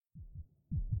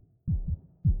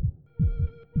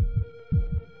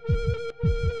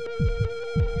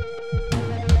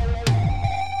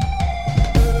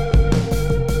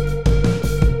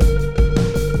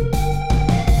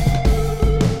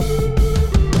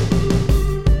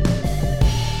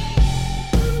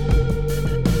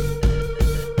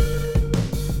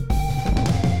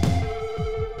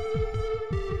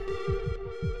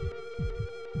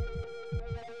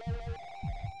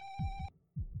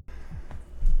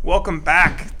Welcome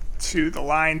back to the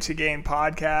Line to Gain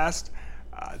podcast.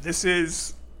 This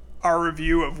is our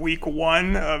review of week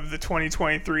 1 of the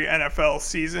 2023 NFL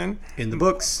season. In the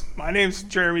books. My name's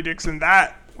Jeremy Dixon.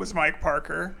 That was Mike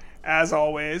Parker, as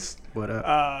always. What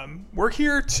up? We're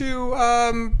here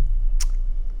to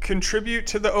contribute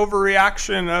to the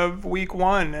overreaction of week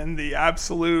 1 and the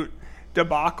absolute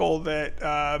debacle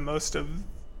that most of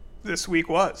this week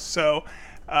was. So,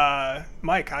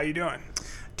 Mike, how you doing?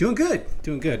 Doing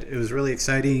good. It was really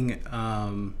exciting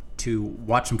to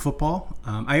watch some football.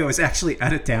 I was actually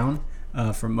out of town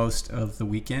for most of the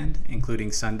weekend,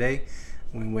 including Sunday.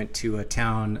 We went to a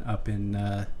town up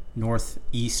in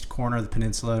northeast corner of the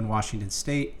peninsula in Washington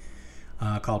State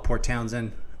called Port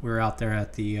Townsend. We were out there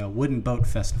at the Wooden Boat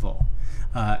Festival.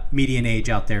 Median age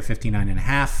out there, 59 and a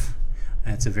half.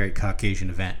 It's a very Caucasian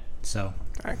event. So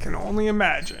I can only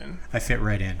imagine. I fit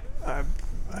right in.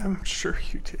 I'm sure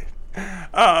you did.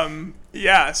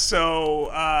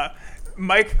 So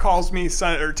Mike calls me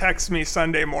or texts me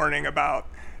Sunday morning about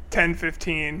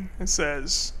 10:15 and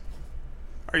says,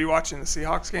 "Are you watching the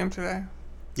Seahawks game today?"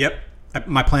 Yep.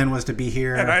 My plan was to be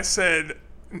here. And I said,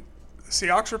 "The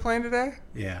Seahawks are playing today?"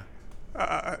 Yeah.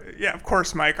 Yeah, of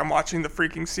course, Mike. I'm watching the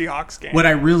freaking Seahawks game. What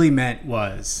I really meant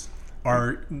was,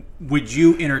 would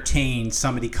you entertain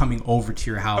somebody coming over to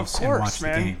your house and watch the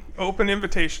game? Open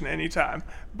invitation anytime.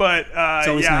 But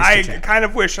nice I kind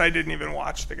of wish I didn't even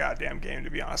watch the goddamn game, to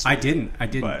be honest. I didn't.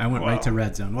 But, I went right to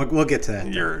red zone. We'll get to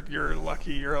that. You're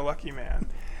lucky. You're a lucky man.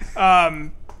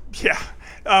 We're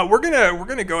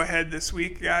gonna go ahead this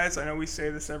week, guys. I know we say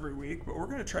this every week, but we're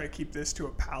gonna try to keep this to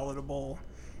a palatable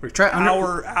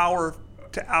hour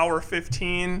to hour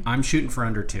 15. I'm shooting for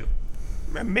under 2.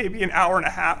 Maybe an hour and a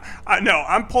half. No,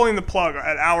 I'm pulling the plug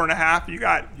at hour and a half. You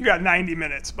got 90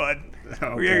 minutes, bud.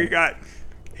 Okay. You got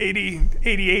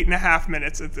 88 and a half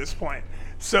minutes at this point.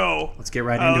 So let's get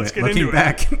right into it. Looking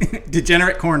back,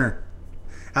 degenerate corner.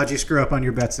 How'd you screw up on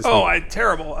your bets this week?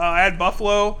 Terrible. I had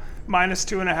Buffalo minus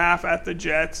 2.5 at the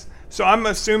Jets. So I'm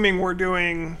assuming we're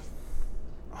doing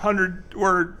 100.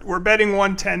 We're betting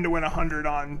 110 to win 100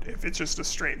 on if it's just a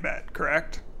straight bet,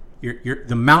 correct?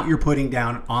 The amount you're putting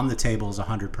down on the table is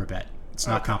 100 per bet. It's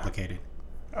not complicated.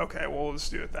 Okay, well, we'll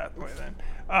just do it that way then.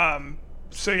 I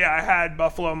had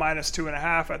Buffalo minus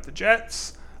 2.5 at the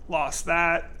Jets. Lost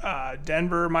that.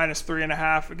 Denver minus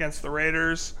 3.5 against the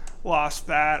Raiders. Lost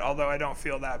that, although I don't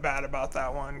feel that bad about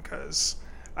that one because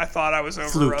I thought I was over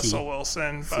Fluky. Russell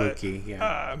Wilson. But, Fluky,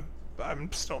 yeah.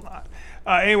 I'm still not.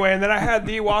 Anyway, and then I had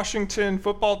the Washington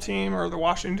football team, or the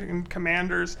Washington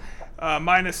Commanders,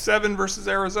 minus 7 versus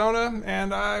Arizona,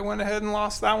 and I went ahead and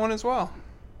lost that one as well.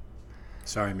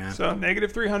 Sorry, man. So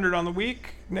negative 300 on the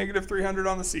week, negative 300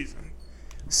 on the season.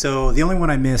 So the only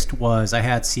one I missed was I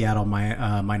had Seattle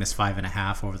minus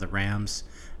 5.5 over the Rams.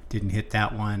 Didn't hit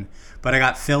that one. But I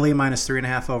got Philly minus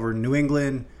 3.5 over New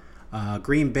England,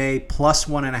 Green Bay plus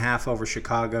 1.5 over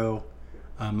Chicago,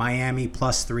 Miami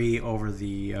plus 3 over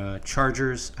the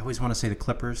Chargers. I always want to say the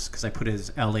Clippers because I put it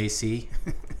as LAC.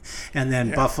 And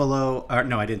then Buffalo.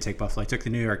 No, I didn't take Buffalo. I took the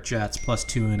New York Jets plus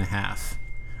 2.5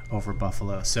 over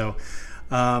Buffalo. So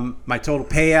my total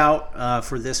payout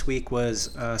for this week was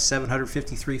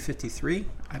 $753.53.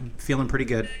 I'm feeling pretty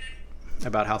good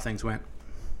about how things went.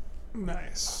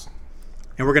 Nice.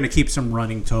 And we're going to keep some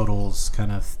running totals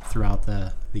kind of throughout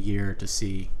the year to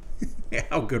see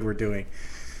how good we're doing.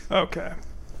 Okay.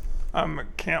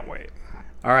 Can't wait.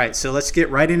 All right, so let's get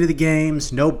right into the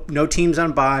games. No teams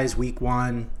on byes week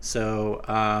 1. So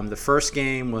the first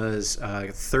game was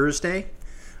Thursday.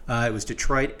 It was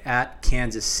Detroit at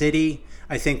Kansas City.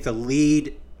 I think the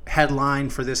lead headline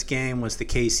for this game was the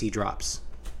KC drops,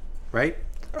 right?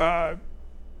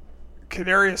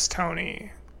 Kadarius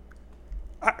Toney.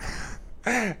 I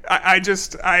have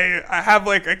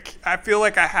I feel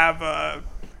like I have a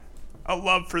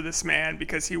love for this man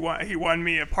because he won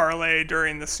me a parlay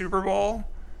during the Super Bowl.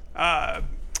 What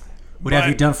have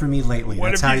you done for me lately?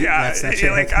 I'm scratching.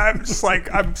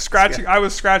 I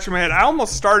was scratching my head. I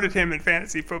almost started him in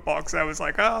fantasy football because I was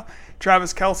like, oh,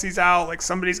 Travis Kelce's out. Like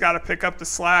somebody's got to pick up the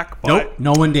slack. But nope,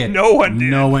 no one did. No one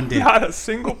did. Not a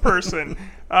single person.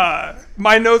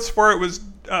 My notes for it was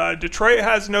Detroit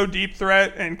has no deep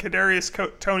threat and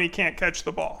Kadarius Toney can't catch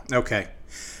the ball. Okay.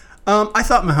 I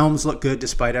thought Mahomes looked good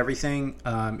despite everything.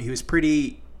 He was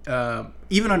pretty.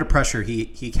 Even under pressure,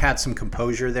 he had some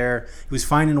composure there. He was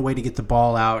finding a way to get the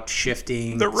ball out,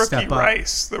 shifting, the rookie step up.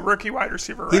 Rice, the rookie wide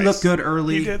receiver Rice. He looked good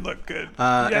early. He did look good.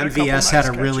 MVS had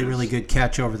a really, really good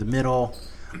catch over the middle.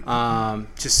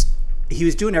 He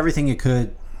was doing everything he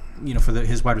could, for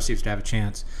his wide receivers to have a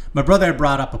chance. My brother had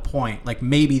brought up a point, like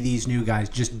maybe these new guys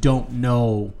just don't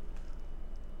know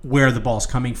where the ball's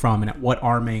coming from and at what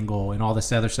arm angle and all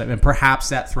this other stuff. And perhaps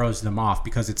that throws them off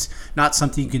because it's not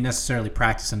something you can necessarily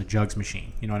practice in a jugs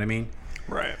machine. You know what I mean?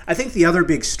 Right. I think the other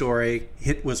big story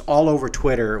was all over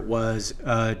Twitter was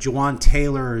Jawan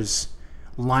Taylor's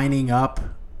lining up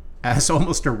as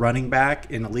almost a running back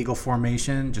in a legal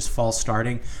formation, just false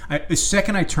starting. The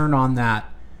second I turned on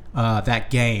that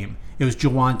game, it was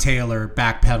Jawan Taylor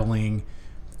backpedaling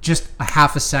just a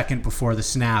half a second before the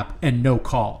snap and no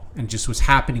call, and just was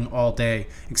happening all day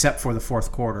except for the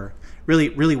fourth quarter. Really,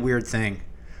 really weird thing.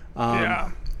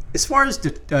 Yeah. As far as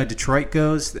Detroit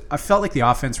goes, I felt like the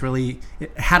offense really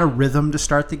had a rhythm to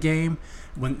start the game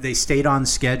when they stayed on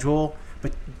schedule,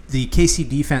 but the KC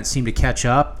defense seemed to catch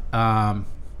up,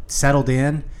 settled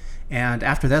in, and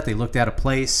after that they looked out of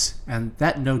place, and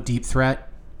that no deep threat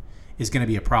is going to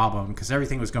be a problem because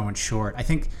everything was going short. I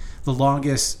think the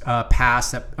longest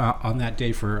pass on that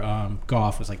day for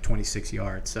Goff was like 26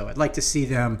 yards. So I'd like to see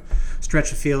them stretch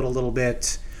the field a little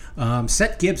bit,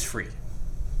 set Gibbs free.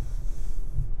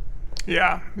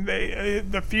 Yeah,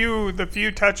 the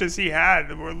few touches he had,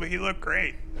 he looked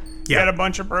great. He Yeah. had a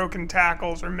bunch of broken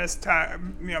tackles or missed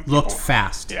Looked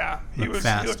fast. Yeah, he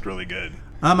looked really good.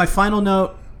 My final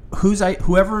note: whose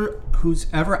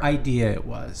ever idea it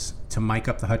was to mic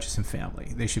up the Hutchison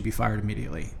family, they should be fired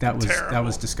immediately. That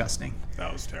was disgusting.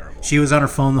 That was terrible. She was on her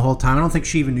phone the whole time. I don't think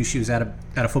she even knew she was at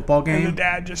a football game. And the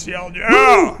dad just yelled,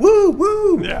 "Oh!" Woo,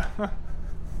 woo! Yeah. All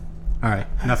right,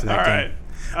 enough of that All game. right.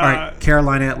 All right,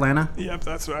 Carolina, Atlanta. Yep,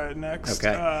 that's what I had next.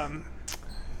 Okay.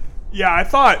 Yeah, I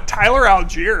thought Tyler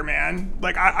Algier, man.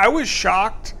 Like, I was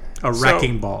shocked. A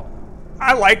wrecking ball.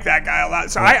 I like that guy a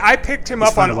lot. So I picked him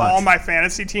up on fun to all watch. my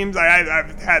fantasy teams.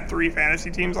 I've had 3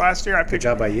 fantasy teams last year. Good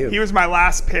job by you. He was my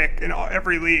last pick in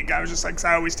every league. I was just like, 'cause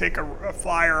I always take a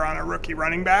flyer on a rookie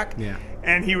running back. Yeah.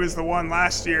 And he was the one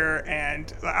last year.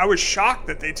 And I was shocked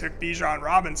that they took Bijan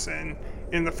Robinson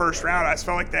in the first round. I just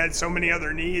felt like they had so many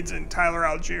other needs, and Tyler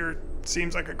Algier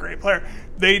seems like a great player.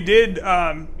 They did,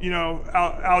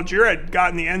 Algier had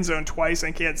gotten the end zone twice. I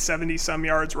think he had 70-some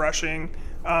yards rushing.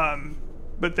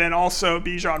 But then also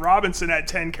Bijan Robinson had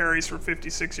 10 carries for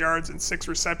 56 yards and 6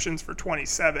 receptions for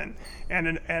 27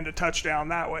 and a touchdown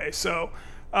that way. So,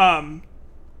 I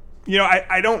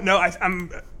don't know.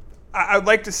 I'd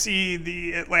like to see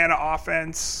the Atlanta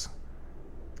offense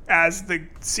as the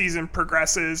season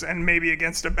progresses and maybe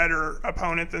against a better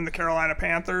opponent than the Carolina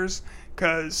Panthers,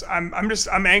 because I'm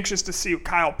anxious to see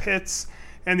Kyle Pitts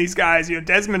and these guys.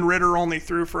 Desmond Ridder only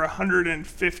threw for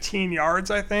 115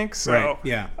 yards, I think. So Right.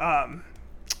 Yeah.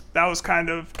 that was kind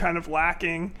of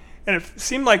lacking. And it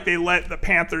seemed like they let the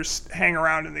Panthers hang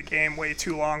around in the game way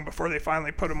too long before they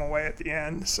finally put them away at the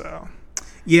end. So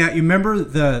Yeah, you remember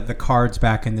the cards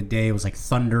back in the day? It was like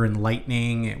Thunder and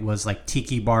Lightning. It was like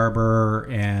Tiki Barber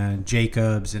and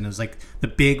Jacobs, and it was like the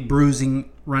big bruising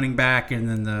running back and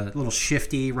then the little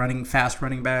shifty fast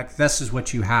running back. This is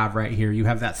what you have right here. You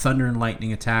have that Thunder and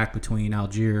Lightning attack between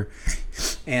Algier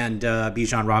and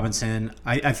Bijan Robinson.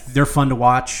 They're fun to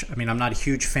watch. I mean, I'm not a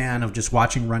huge fan of just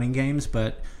watching running games,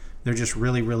 but they're just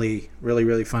really, really, really,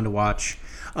 really fun to watch.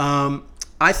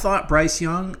 I thought Bryce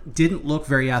Young didn't look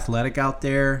very athletic out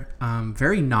there,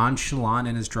 very nonchalant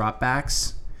in his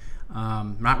dropbacks,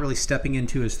 not really stepping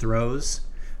into his throws.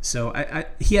 So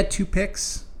he had 2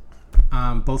 picks,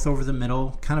 both over the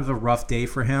middle. Kind of a rough day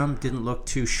for him. Didn't look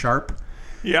too sharp.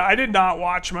 yeah, I did not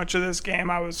watch much of this game.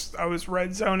 I was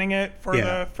red zoning it for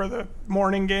the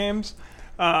morning games,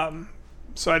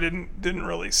 so I didn't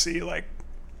really see like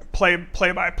play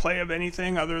by play of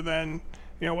anything other than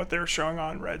what they're showing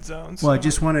on red zones. Well, I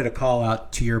just wanted to call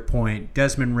out to your point.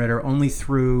 Desmond Ridder only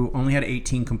had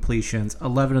 18 completions.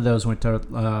 11 of those went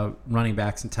to running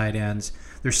backs and tight ends.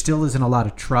 There still isn't a lot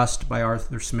of trust by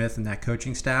Arthur Smith and that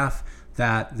coaching staff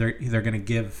that they're going to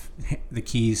give the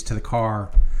keys to the car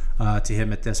to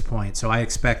him at this point. So I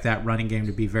expect that running game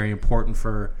to be very important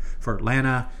for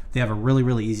Atlanta. They have a really,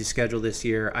 really easy schedule this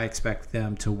year. I expect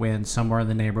them to win somewhere in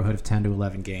the neighborhood of 10 to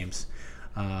 11 games.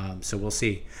 So we'll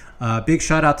see. Big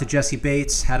shout out to Jesse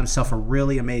Bates. Had himself a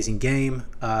really amazing game.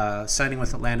 Signing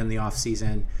with Atlanta in the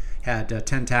offseason. Had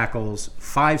 10 tackles,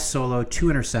 5 solo, 2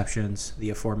 interceptions,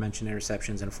 the aforementioned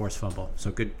interceptions, and a forced fumble.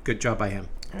 So good job by him.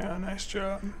 Yeah, nice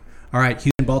job. All right,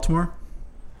 Houston, Baltimore.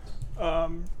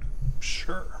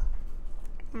 Sure.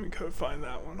 Let me go find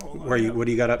that one. Hold on. What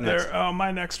do you got up next?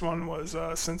 My next one was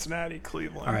Cincinnati,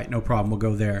 Cleveland. All right, no problem. We'll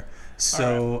go there.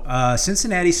 So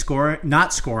Cincinnati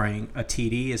not scoring a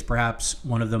TD is perhaps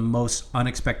one of the most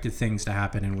unexpected things to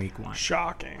happen in Week 1.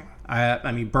 Shocking.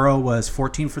 I mean, Burrow was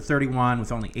 14 for 31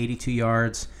 with only 82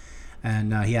 yards,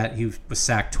 and he was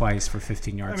sacked twice for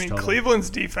 15 yards total. Cleveland's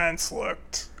defense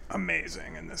looked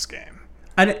amazing in this game.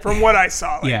 From what I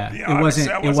saw, like, yeah, you know, it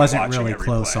wasn't watching really every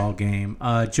close play. all game.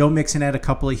 Joe Mixon had a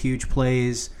couple of huge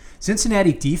plays.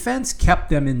 Cincinnati defense kept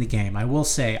them in the game. I will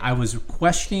say, I was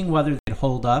questioning whether they'd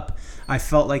hold up. I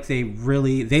felt like they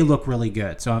look really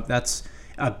good. So that's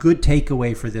a good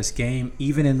takeaway for this game,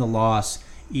 even in the loss,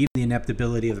 even the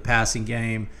ineptability of the passing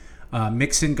game.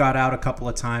 Mixon got out a couple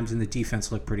of times, and the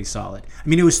defense looked pretty solid. I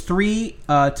mean, it was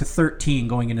 3-13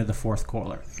 going into the fourth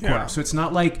quarter. Yeah. So it's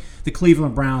not like the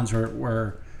Cleveland Browns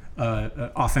were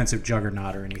an offensive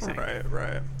juggernaut or anything.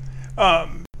 Right.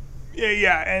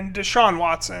 Yeah, and Deshaun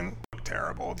Watson looked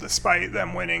terrible, despite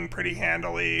them winning pretty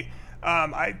handily.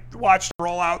 I watched him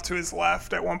roll out to his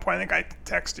left at one point. I think I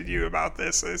texted you about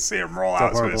this. I see him roll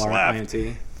out to his left.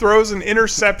 INT. Throws an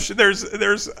interception.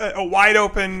 There's a wide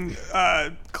open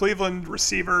Cleveland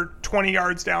receiver 20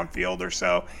 yards downfield or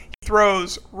so. He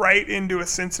throws right into a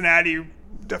Cincinnati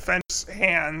defense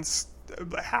hands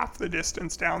half the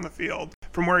distance down the field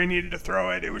from where he needed to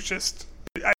throw it. It was just,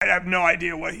 I have no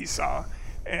idea what he saw.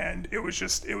 And it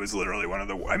was literally one of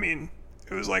the, I mean,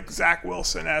 it was like Zach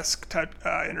Wilson-esque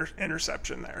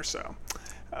interception there. So,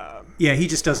 yeah, he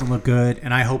just doesn't look good,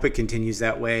 and I hope it continues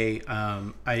that way.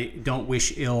 I don't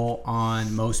wish ill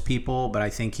on most people, but I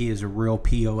think he is a real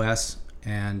POS,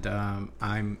 and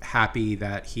I'm happy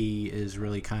that he is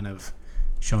really kind of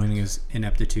showing his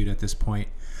ineptitude at this point.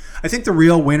 I think the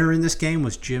real winner in this game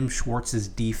was Jim Schwartz's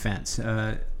defense.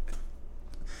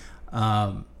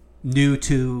 New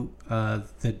to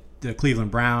the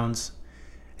Cleveland Browns,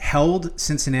 held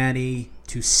Cincinnati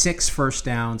to 6 first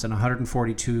downs and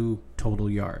 142 total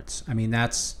yards. I mean,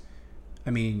 that's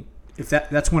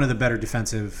one of the better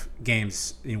defensive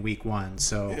games in Week 1.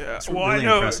 So yeah. it's Well, really I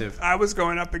know impressive. I was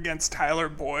going up against Tyler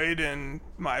Boyd in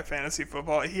my fantasy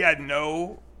football. He had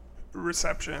no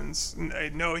receptions.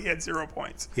 No, he had 0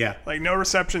 points. Yeah, like no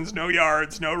receptions, no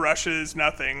yards, no rushes,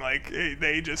 nothing. Like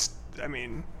they just, I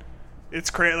mean, it's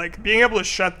crazy. Like being able to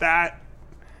shut that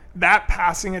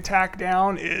passing attack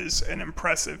down is an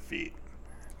impressive feat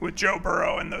with Joe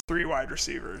Burrow and those 3 wide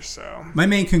receivers. So my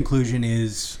main conclusion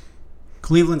is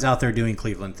Cleveland's out there doing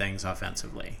Cleveland things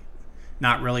offensively,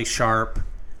 not really sharp,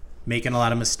 making a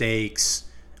lot of mistakes,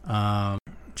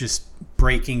 just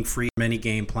breaking free from any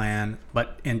game plan.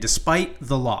 And despite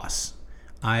the loss,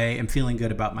 I am feeling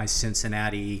good about my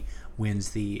Cincinnati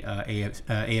wins the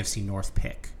AFC North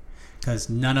pick, because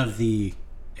none of the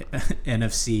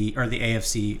NFC or the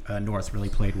AFC North really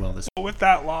played well this week. With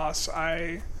that loss,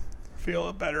 I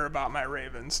feel better about my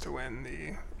Ravens to win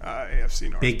the AFC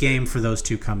North. Big game for those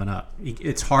two coming up.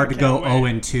 It's hard to go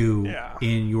 0-2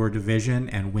 in your division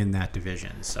and win that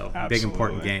division. So Absolutely. Big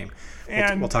important game.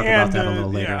 And we'll talk about that a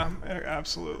little later. Yeah,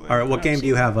 absolutely. All right, what game do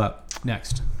you have up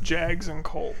next? Jags and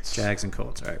Colts. Jags and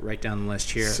Colts. All right, write down the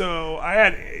list here. So I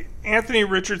had Anthony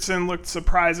Richardson looked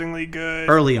surprisingly good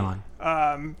Early on.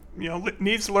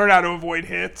 Needs to learn how to avoid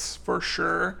hits for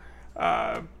sure.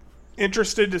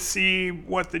 Interested to see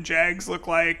what the Jags look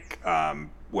like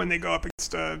when they go up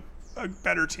against a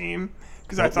better team,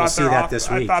 because I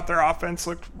thought their offense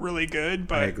looked really good,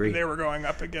 but they were going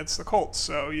up against the Colts,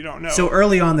 so you don't know. So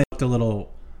early on, they looked a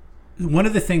little. One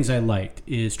of the things I liked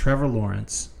is Trevor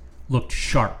Lawrence looked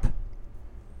sharp.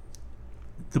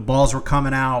 The balls were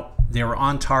coming out. They were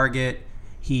on target.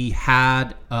 He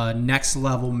had a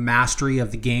next-level mastery of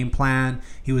the game plan.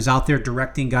 He was out there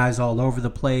directing guys all over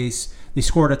the place. They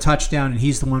scored a touchdown, and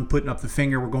he's the one putting up the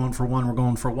finger. We're going for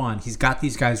one. He's got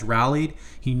these guys rallied.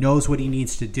 He knows what he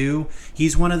needs to do.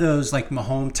 He's one of those like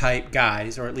Mahomes-type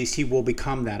guys, or at least he will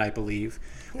become that, I believe,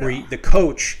 where the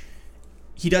coach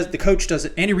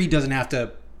doesn't. Andy Reid doesn't have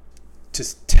to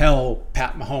tell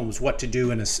Pat Mahomes what to do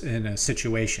in a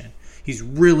situation. He's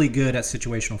really good at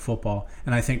situational football,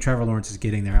 and I think Trevor Lawrence is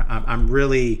getting there. I'm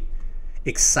really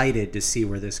excited to see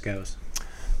where this goes.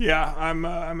 Yeah, I'm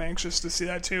anxious to see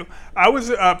that too. I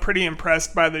was pretty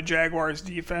impressed by the Jaguars'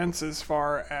 defense as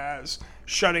far as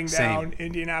shutting down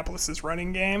Indianapolis's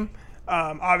running game.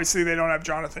 Obviously, they don't have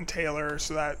Jonathan Taylor,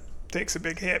 so that takes a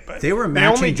big hit. But they were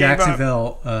matching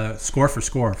Jacksonville score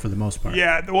for the most part.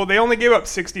 Yeah, well, they only gave up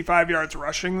 65 yards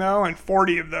rushing, though, and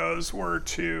 40 of those were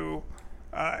to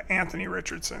Anthony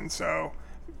Richardson. So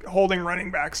holding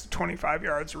running backs to 25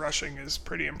 yards rushing is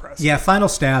pretty impressive. Yeah, final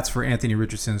stats for Anthony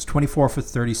Richardson is 24 for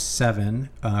 37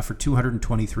 for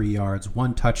 223 yards,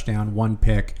 1 touchdown, 1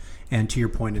 pick, and to your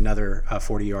point, another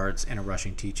 40 yards and a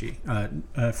rushing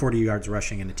TD. 40 yards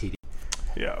rushing and a TD.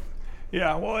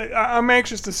 Yeah. Well, I'm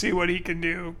anxious to see what he can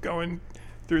do going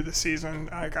through the season.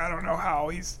 Like, I don't know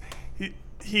how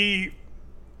he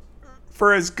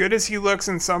for as good as he looks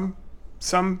in some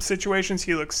situations,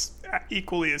 he looks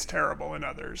equally as terrible in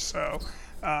others. So,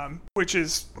 which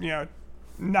is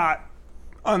not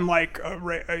unlike a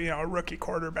rookie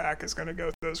quarterback, is going to go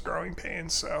through those growing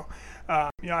pains. So, I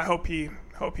hope he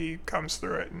comes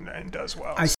through it and does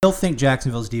well. I still think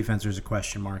Jacksonville's defense, there's a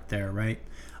question mark there, right?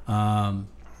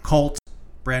 Colt,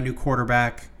 brand new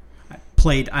quarterback,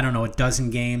 played, I don't know, a dozen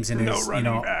games in no his,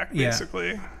 running back,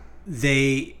 basically.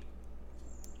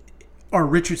 Are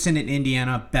Richardson and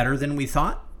Indiana better than we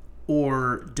thought?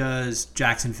 Or does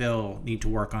Jacksonville need to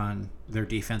work on their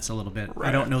defense a little bit? Right.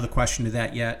 I don't know the question to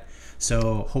that yet.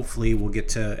 So hopefully we'll get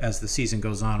to, as the season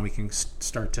goes on, we can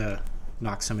start to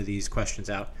knock some of these questions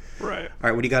out. Right. All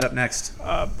right, what do you got up next?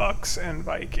 Bucks and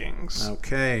Vikings.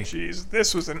 Okay. Jeez,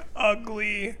 this was an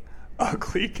ugly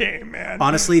game, man.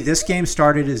 Honestly, this game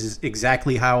started as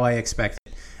exactly how I expected.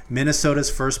 Minnesota's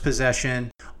first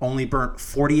possession only burnt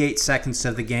 48 seconds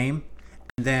of the game.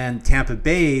 And then Tampa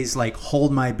Bay's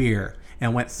hold my beer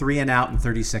and went 3 and out in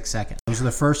 36 seconds. Those are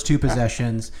the first two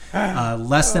possessions,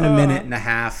 less than a minute and a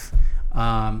half.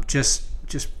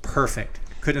 Just perfect.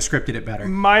 Couldn't have scripted it better.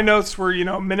 My notes were,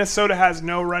 Minnesota has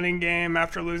no running game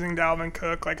after losing Dalvin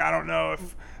Cook. I don't know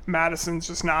if Madison's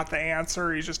just not the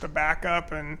answer. He's just a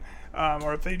backup, and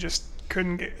or if they just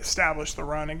couldn't establish the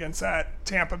run against that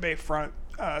Tampa Bay front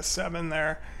seven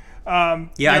there. I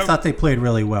thought they played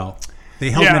really well. They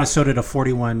held Minnesota to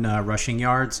 41 rushing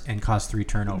yards and caused 3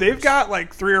 turnovers. They've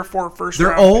got 3 or 4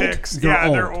 first-round picks.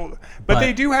 They're old. But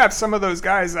they do have some of those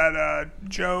guys that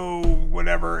Joe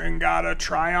whatever Ngata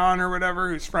Tryon or whatever,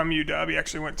 who's from UW. He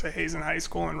actually went to Hazen High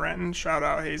School in Renton. Shout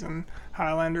out Hazen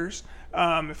Highlanders.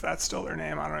 If that's still their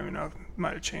name. I don't even know. It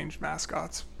might have changed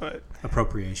mascots. But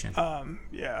appropriation.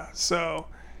 So...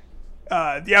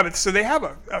 but so they have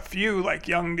a few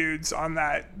young dudes on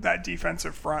that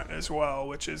defensive front as well,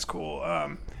 which is cool.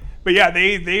 But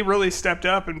they really stepped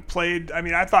up and played. I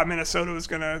mean, I thought Minnesota was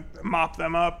going to mop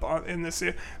them up in this.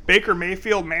 Baker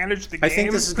Mayfield managed the game. I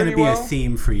think this is going to be a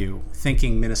theme for you,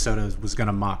 thinking Minnesota was going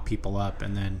to mop people up,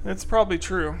 and then that's probably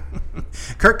true.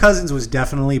 Kirk Cousins was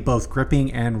definitely both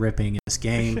gripping and ripping in this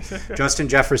game. Justin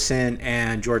Jefferson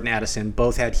and Jordan Addison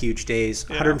both had huge days,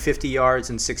 150 yards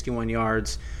and 61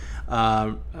 yards.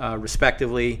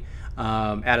 Respectively.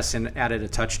 Addison added a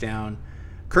touchdown.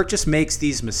 Kirk just makes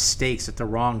these mistakes at the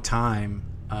wrong time,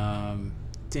 and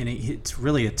it's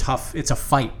really it's a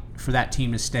fight for that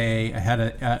team to stay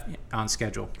ahead on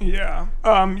schedule. Yeah.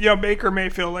 Baker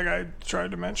Mayfield, like I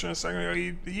tried to mention a second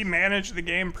ago, he managed the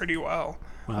game pretty well.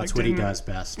 Well, that's what he does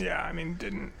best. Yeah, I mean,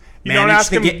 don't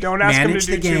ask him to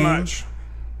do too much.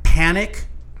 Panic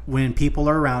when people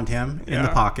are around him in the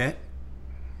pocket.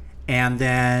 And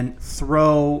then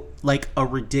throw a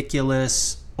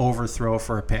ridiculous overthrow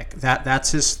for a pick.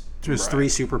 That's his 3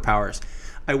 superpowers.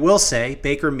 I will say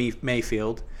Baker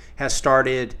Mayfield has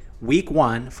started week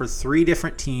 1 for 3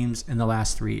 different teams in the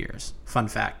last 3 years. Fun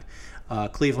fact.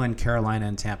 Cleveland, Carolina,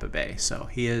 and Tampa Bay. So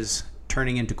he is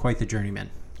turning into quite the journeyman.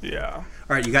 Yeah. All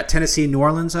right, you got Tennessee, New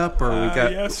Orleans up? Or we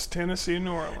got? Yes, Tennessee,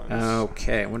 New Orleans.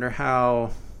 Okay, I wonder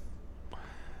how...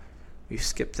 You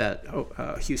skipped that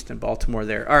Houston, Baltimore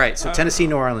there. All right, so Tennessee,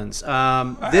 New Orleans.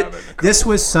 This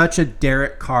was such a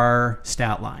Derek Carr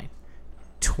stat line.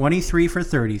 23 for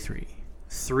 33,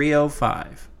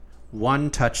 305, 1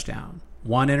 touchdown,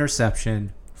 1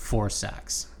 interception, 4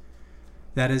 sacks.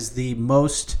 That is the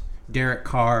most Derek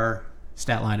Carr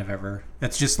stat line I've ever.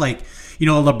 That's just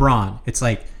LeBron. It's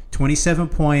 27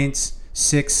 points,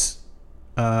 6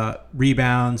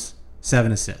 rebounds,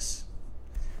 7 assists.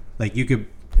 You could...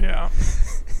 Yeah,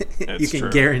 you can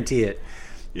guarantee it.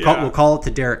 Yeah. We'll call it the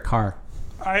Derek Carr.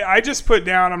 I just put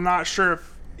down, I'm not sure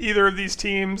if either of these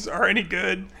teams are any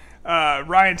good.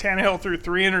 Ryan Tannehill threw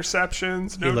 3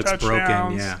 interceptions, no touchdowns.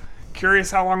 Broken, yeah. Curious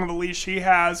how long of a leash he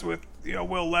has with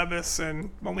Will Levis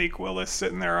and Malik Willis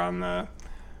sitting there on the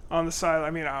side. I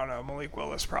mean, I don't know, Malik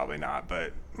Willis probably not,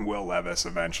 but Will Levis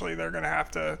eventually they're going to have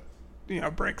to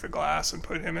break the glass and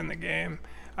put him in the game,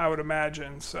 I would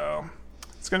imagine. So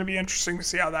it's going to be interesting to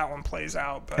see how that one plays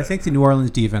out. But I think the New Orleans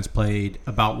defense played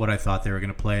about what I thought they were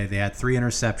going to play. They had 3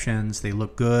 interceptions. They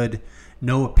look good.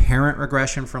 No apparent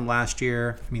regression from last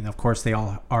year. I mean, of course, they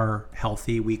all are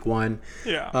healthy week 1.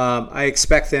 Yeah. I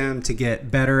expect them to get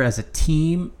better as a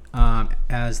team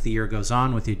as the year goes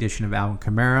on with the addition of Alvin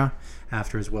Kamara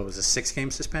after his, 6-game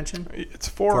suspension? It's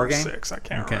 4 or 6. I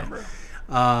can't remember.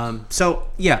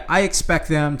 I expect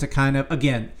them to kind of,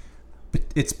 again,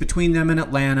 it's between them and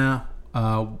Atlanta.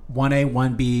 1A,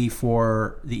 1B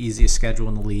for the easiest schedule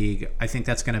in the league. I think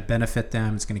that's going to benefit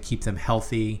them. It's going to keep them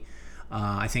healthy.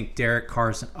 I think Derek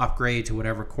Carr's an upgrade to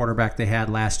whatever quarterback they had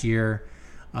last year.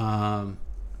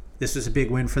 This was a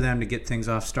big win for them to get things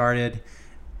off started.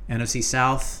 NFC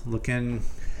South looking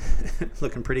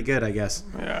pretty good, I guess.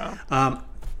 Yeah.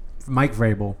 Mike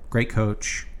Vrabel, great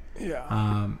coach.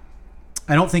 Yeah.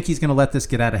 I don't think he's going to let this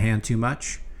get out of hand too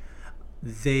much.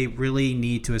 They really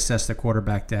need to assess their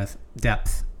quarterback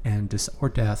depth and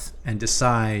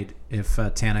decide if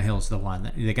Tannehill's the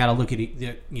one. They got to look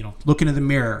look into the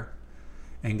mirror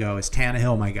and go, is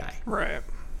Tannehill my guy? Right.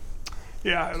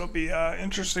 Yeah, it'll be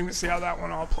interesting to see how that one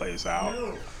all plays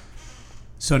out.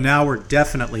 So now we're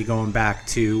definitely going back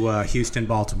to Houston,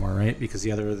 Baltimore, right? Because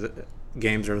the other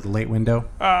games are the late window.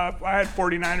 I had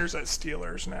 49ers at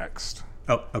Steelers next.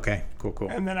 Oh, okay. Cool.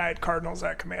 And then I had Cardinals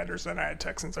at Commanders, then I had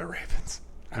Texans at Ravens.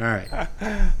 All right.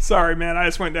 Sorry, man. I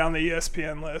just went down the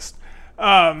ESPN list.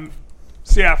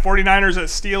 49ers at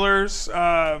Steelers.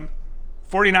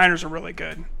 49ers are really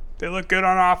good. They look good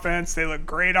on offense. They look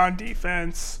great on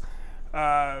defense.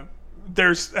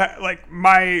 There's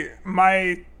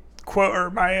my quote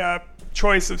or my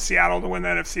choice of Seattle to win the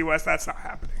NFC West. That's not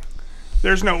happening.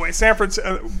 There's no way.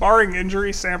 Barring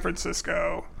injury, San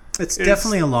Francisco. It's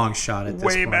definitely a long shot at this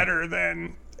point. Way better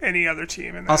than any other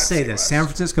team in the I'll NFC say this. West. San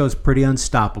Francisco is pretty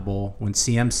unstoppable when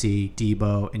CMC,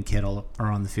 Debo, and Kittle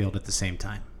are on the field at the same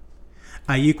time.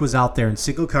 Ayuk was out there in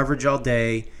single coverage all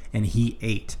day, and he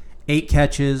ate. 8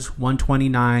 catches,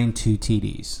 129, 2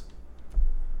 TDs.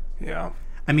 Yeah.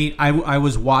 I mean, I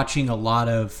was watching a lot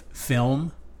of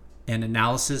film and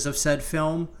analysis of said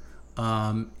film,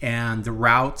 and the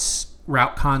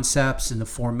route concepts and the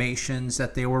formations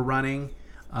that they were running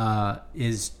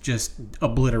is just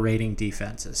obliterating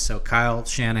defenses. So Kyle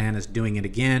Shanahan is doing it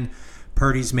again.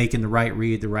 Purdy's making the right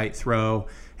read, the right throw,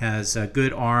 has a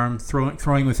good arm,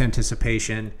 throwing with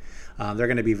anticipation. They're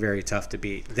going to be very tough to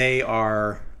beat.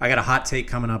 I got a hot take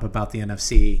coming up about the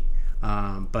NFC.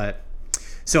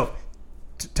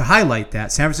 To highlight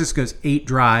that, San Francisco's 8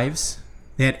 drives,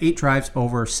 they had 8 drives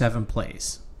over 7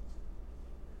 plays.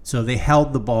 So they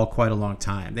held the ball quite a long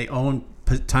time. They owned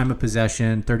time of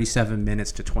possession, 37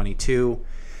 minutes to 22.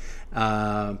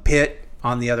 Pitt,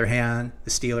 on the other hand,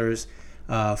 the Steelers,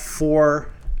 4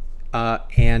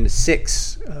 and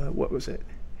 6. What was it?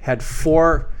 Had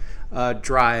 4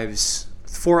 drives.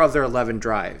 4 of their 11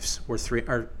 drives were 3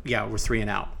 and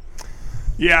out.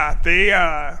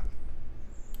 Yeah,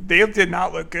 they did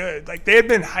not look good. Like, they had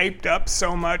been hyped up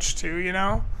so much too,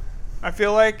 I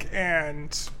feel like,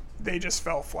 and they just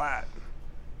fell flat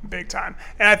big time.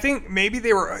 And I think maybe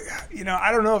they were,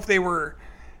 I don't know if they were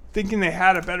thinking they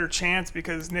had a better chance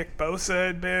because Nick Bosa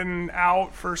had been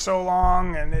out for so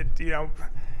long, and it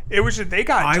was just, they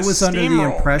got. I was under the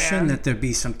impression that there'd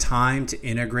be some time to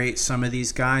integrate some of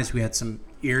these guys. We had some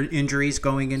ear injuries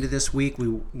going into this week.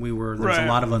 There was a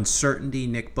lot of uncertainty.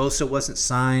 Nick Bosa wasn't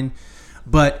signed,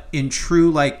 but in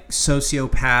true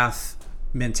sociopath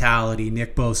mentality,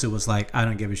 Nick Bosa was like, I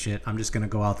don't give a shit. I'm just going to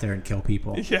go out there and kill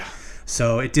people. Yeah.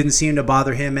 So it didn't seem to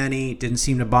bother him any. It didn't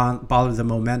seem to bother the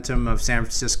momentum of San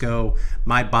Francisco.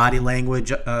 My body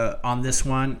language on this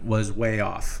one was way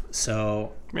off.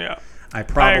 So yeah, I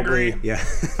agree. Yeah.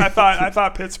 I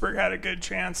thought Pittsburgh had a good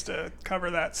chance to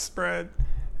cover that spread,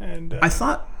 and I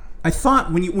thought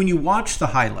when you watch the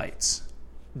highlights,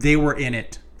 they were in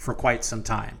it for quite some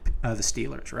time. The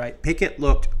Steelers, right? Pickett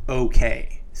looked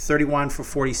okay. 31 for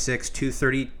 46,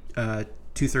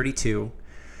 232.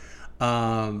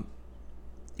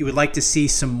 You would like to see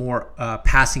some more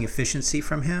passing efficiency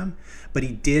from him, but he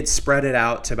did spread it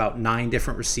out to about 9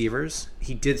 different receivers.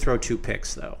 He did throw 2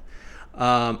 picks, though.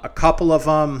 A couple of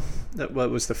them,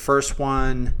 what was the first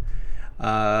one?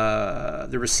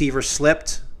 The receiver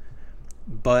slipped,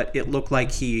 but it looked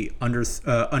like he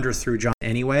underthrew John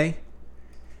anyway.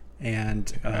 And,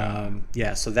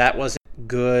 so that wasn't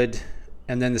good.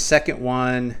 And then the second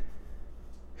one,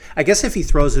 I guess if he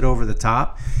throws it over the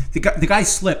top, the guy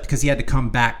slipped because he had to come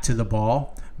back to the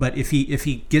ball. But if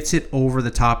he gets it over the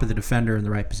top of the defender in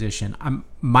the right position,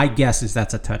 my guess is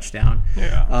that's a touchdown.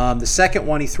 Yeah. The second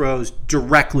one he throws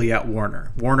directly at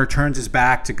Warner. Warner turns his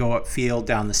back to go upfield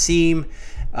down the seam,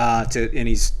 and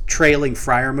he's trailing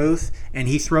Freiermuth, and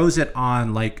he throws it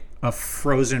on like a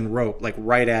frozen rope, like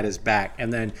right at his back.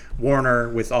 And then Warner,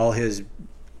 with all his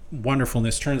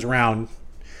wonderfulness, turns around,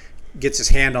 gets his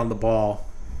hand on the ball,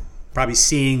 probably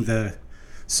seeing the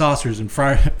saucers in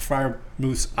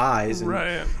Freiermuth's eyes,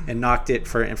 and knocked it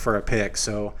for a pick.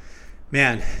 So,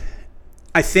 man,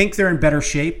 I think they're in better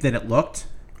shape than it looked.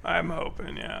 I'm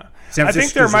hoping, yeah. I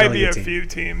think there might be a few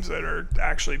teams that are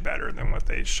actually better than what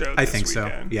they showed this weekend.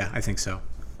 So. Yeah, I think so.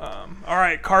 All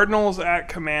right, Cardinals at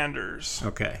Commanders.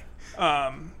 Okay.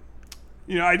 I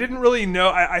didn't really know.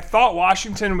 I thought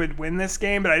Washington would win this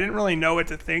game, but I didn't really know what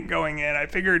to think going in. I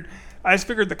just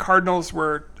figured the Cardinals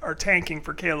are tanking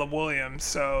for Caleb Williams,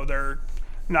 so they're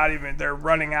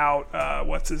running out.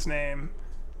 What's his name?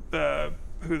 The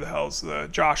who the hell's the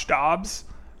Josh Dobbs,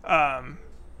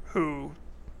 who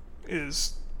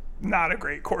is not a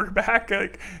great quarterback.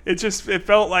 Like it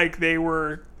felt like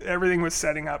everything was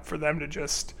setting up for them to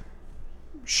just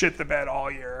shit the bed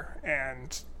all year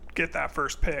and get that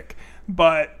first pick.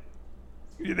 But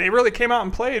they really came out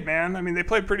and played, man. I mean, they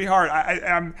played pretty hard.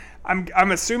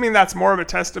 I'm assuming that's more of a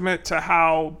testament to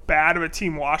how bad of a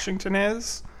team Washington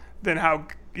is than how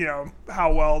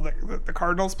well the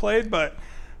Cardinals played. But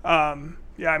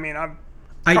yeah, I mean,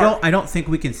 I don't think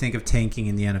we can think of tanking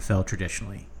in the NFL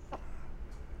traditionally.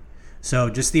 So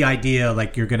just the idea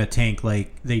like you're going to tank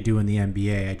like they do in the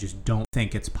NBA, I just don't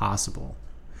think it's possible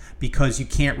because you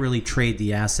can't really trade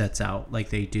the assets out like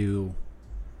they do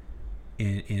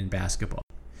in basketball.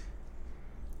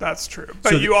 That's true.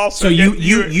 But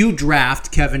you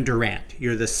draft Kevin Durant.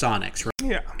 You're the Sonics, right?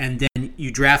 Yeah. And then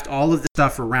you draft all of the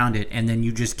stuff around it, and then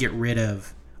you just get rid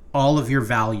of all of your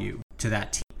value to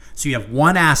that team. So you have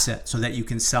one asset so that you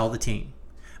can sell the team,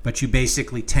 but you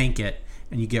basically tank it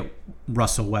and you get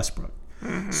Russell Westbrook.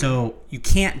 Mm-hmm. So you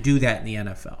can't do that in the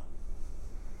NFL.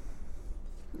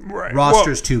 Right.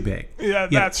 Roster's too big. Yeah,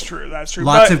 that's true. That's true.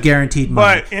 Lots of guaranteed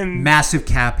money. But massive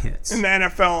cap hits. In the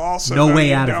NFL also, no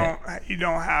way out of it. You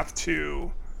don't have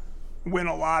to win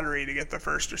a lottery to get the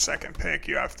first or second pick.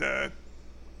 You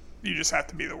just have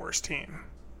to be the worst team.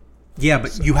 Yeah,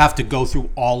 but you have to go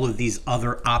through all of these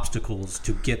other obstacles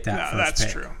to get that first that's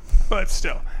pick. True. But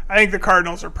still, I think the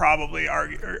Cardinals are probably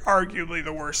arguably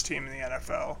the worst team in the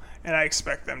NFL, and I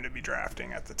expect them to be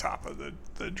drafting at the top of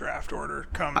the draft order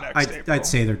come next April. I'd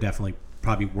say they're definitely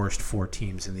probably worst 4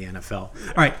 teams in the NFL. Yeah.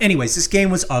 All right, anyways, this game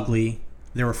was ugly.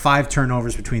 There were 5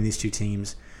 turnovers between these two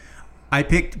teams. I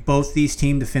picked both these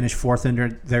teams to finish 4th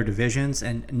in their divisions,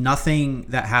 and nothing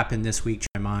that happened this week changed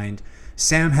my mind.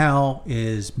 Sam Howell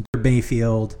is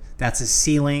Mayfield. That's a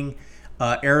ceiling.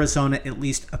 Arizona at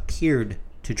least appeared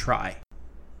to try.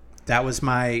 That was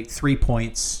my 3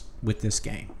 points with this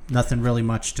game. Nothing really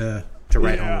much to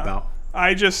write home about. I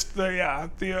had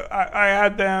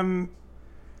them.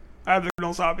 I had the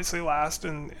Cardinals obviously last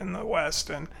in the West,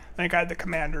 and I think I had the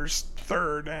Commanders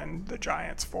 3rd and the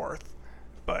Giants 4th.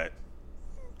 But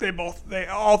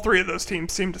all 3 of those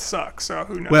teams seem to suck. So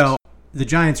who knows? Well, the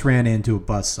Giants ran into a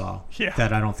buzzsaw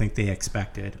that I don't think they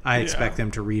expected. I expect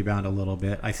them to rebound a little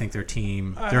bit. I think they're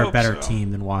a better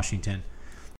team than Washington.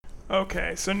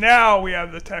 Okay, so now we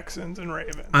have the Texans and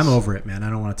Ravens. I'm over it, man. I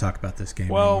don't want to talk about this game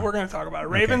anymore. We're going to talk about it.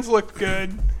 Ravens looked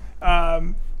good,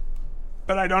 but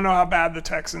I don't know how bad the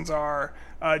Texans are.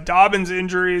 Dobbins'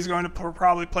 injury is going to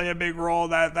probably play a big role.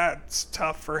 That's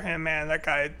tough for him, man. That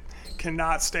guy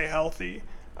cannot stay healthy.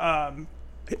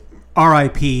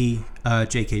 R.I.P.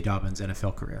 J.K. Dobbins'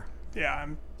 NFL career. Yeah,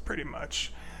 I'm pretty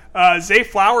much. Zay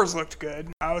Flowers looked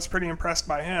good. I was pretty impressed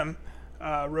by him.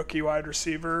 Rookie wide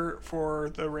receiver for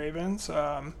the Ravens.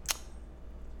 And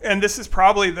this is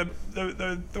probably the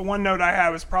one note I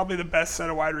have is probably the best set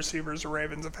of wide receivers the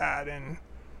Ravens have had in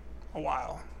a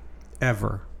while.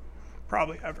 Ever.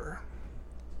 Probably ever.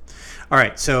 All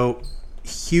right, so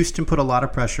Houston put a lot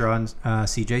of pressure on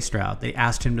C.J. Stroud. They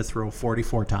asked him to throw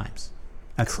 44 times.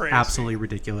 That's crazy. Absolutely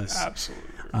ridiculous. Absolutely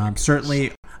ridiculous.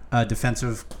 Certainly a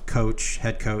defensive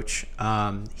head coach.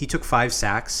 He took 5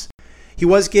 sacks. He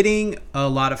was getting a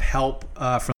lot of help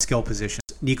from skill positions.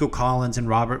 Nico Collins and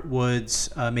Robert Woods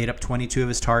made up 22 of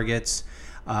his targets.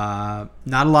 Not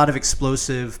a lot of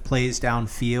explosive plays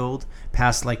downfield.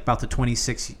 Past like about the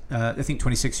 26, I think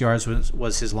 26 yards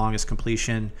was his longest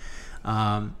completion.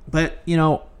 But,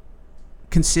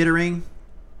 considering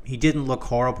he didn't look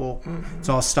horrible, it's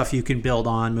all stuff you can build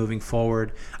on moving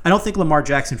forward. I don't think Lamar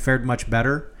Jackson fared much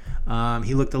better.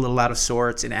 He looked a little out of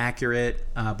sorts, inaccurate.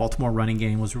 Baltimore running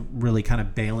game was really kind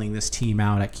of bailing this team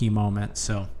out at key moments.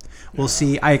 So we'll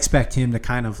see. I expect him to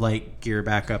kind of like gear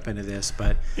back up into this.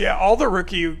 But yeah, all the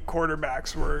rookie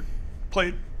quarterbacks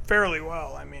played fairly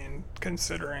well. I mean,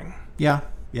 considering. Yeah.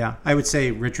 I would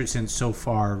say Richardson so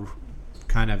far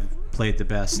kind of played the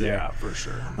best there. Yeah, for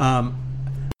sure.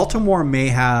 Baltimore may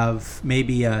have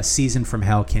maybe a season from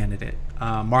hell candidate.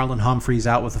 Marlon Humphrey's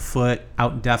out with a foot,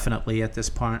 out indefinitely at this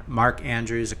point. Mark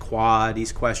Andrews, a quad,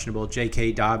 he's questionable.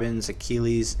 J.K. Dobbins,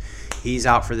 Achilles, he's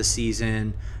out for the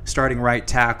season. Starting right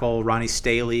tackle, Ronnie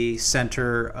Staley.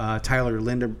 Center, Tyler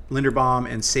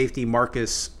Linderbaum. And safety,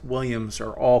 Marcus Williams,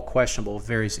 are all questionable with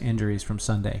various injuries from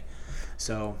Sunday.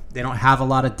 So they don't have a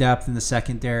lot of depth in the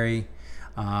secondary.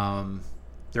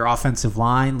 Their offensive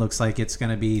line looks like it's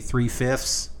going to be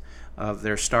 3/5 of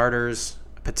their starters,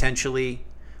 potentially.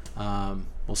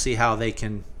 We'll see how they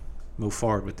can move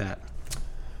forward with that.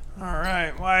 All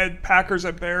right. Well, I had Packers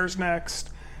at Bears next.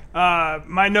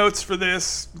 My notes for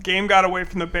this game got away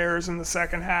from the Bears in the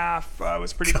second half. It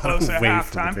was pretty close at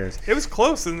halftime. It was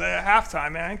close in the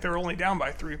halftime, man. I think they were only down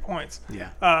by 3 points.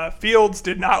 Yeah. Fields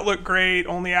did not look great,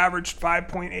 only averaged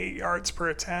 5.8 yards per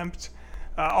attempt.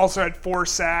 Also had 4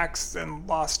 sacks and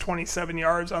lost 27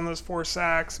 yards on those 4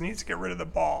 sacks. Needs to get rid of the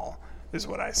ball, is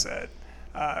what I said.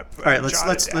 All right,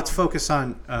 let's focus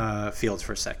on Fields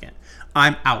for a second.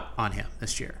 I'm out on him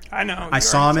this year. I know. I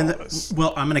saw him in the.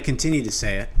 Well, I'm going to continue to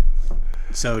say it.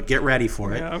 So get ready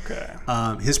for it. Yeah, okay.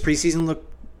 His preseason looked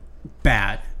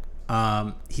bad.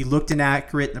 He looked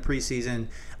inaccurate in the preseason.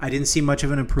 I didn't see much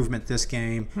of an improvement this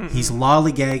game. Mm-hmm. He's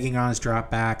lollygagging on his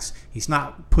dropbacks. He's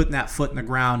not putting that foot in the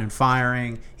ground and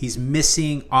firing. He's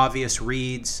missing obvious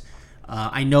reads.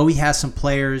 I know he has some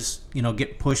players,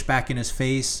 get pushed back in his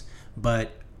face,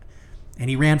 and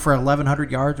he ran for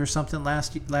 1,100 yards or something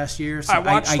last year. So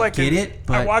I get it.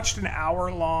 But I watched an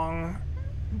hour-long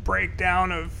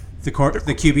breakdown of the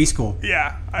QB school.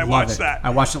 Yeah, I watched that. I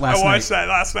watched it last night. I watched that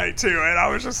last night too, and I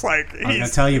was just like, I was going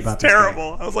to tell you about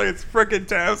terrible. I was like, it's freaking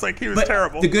terrible. I was like, he was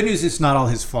terrible. The good news is it's not all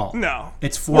his fault. No.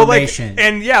 It's formation.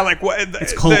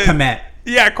 It's Cole Kmet.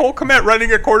 Yeah, Cole Kmet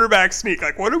running a quarterback sneak.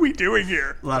 Like, what are we doing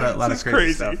here? A lot of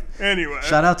crazy stuff. Anyway,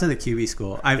 shout out to the QB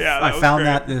school. I found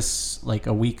that this like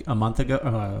a week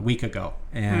ago,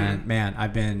 and man,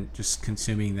 I've been just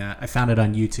consuming that. I found it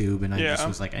on YouTube, and I just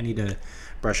was like, I need to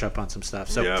brush up on some stuff.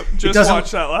 So just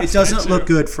watch that last. It doesn't look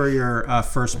good for your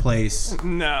first place.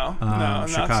 No,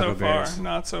 not Chicago so Bears. far.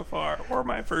 Not so far. Or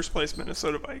my first place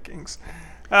Minnesota Vikings.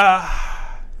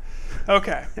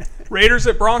 Okay. Raiders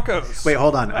at Broncos. Wait,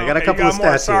 hold on. I got a couple of stats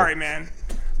here. Sorry, man.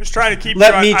 I'm just trying to keep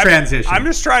transition. I'm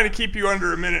just trying to keep you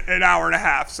under an hour and a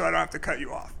half, so I don't have to cut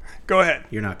you off. Go ahead.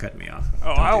 You're not cutting me off.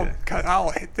 Oh,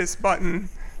 I'll hit this button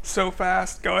so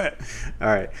fast. Go ahead. All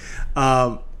right.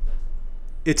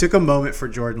 It took a moment for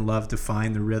Jordan Love to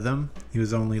find the rhythm. He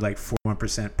was only like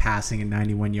 41% passing and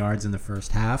 91 yards in the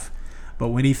first half. But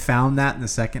when he found that in the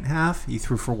second half, he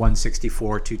threw for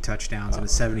 164, 2 touchdowns, and a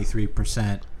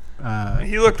 73%.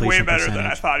 He looked way better than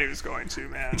I thought he was going to,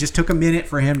 man. It just took a minute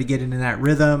for him to get into that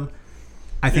rhythm.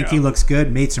 I think he looks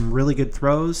good. Made some really good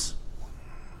throws.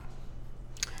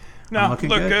 Look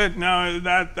good. No,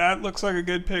 that looks like a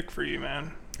good pick for you,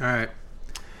 man. All right.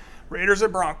 Raiders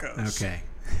at Broncos. Okay.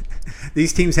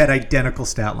 These teams had identical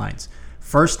stat lines.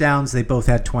 First downs, they both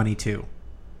had 22.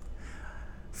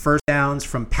 First downs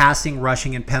from passing,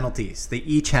 rushing, and penalties. They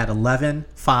each had 11,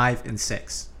 5, and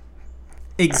 6.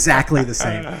 Exactly the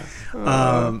same.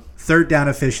 Third down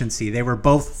efficiency. They were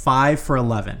both 5 for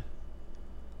 11.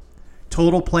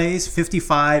 Total plays,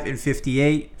 55 and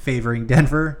 58, favoring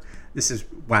Denver. This is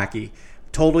wacky.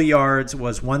 Total yards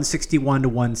was 261 to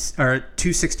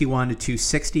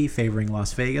 260, favoring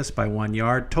Las Vegas by 1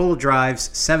 yard. Total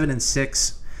drives, 7 and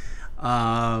 6.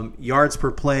 Yards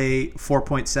per play,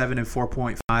 4.7 and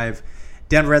 4.5.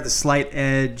 Denver had the slight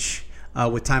edge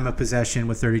with time of possession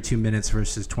with 32 minutes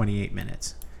versus 28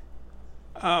 minutes.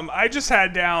 I just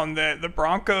had down that the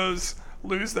Broncos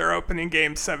lose their opening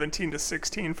game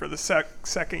 17-16 for the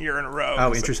second year in a row.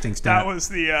 Oh, interesting stat.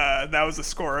 That was the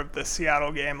score of the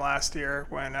Seattle game last year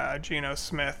when Geno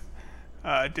Smith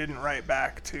didn't write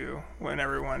back to when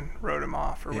everyone wrote him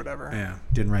off or whatever. Yeah,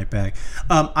 didn't write back.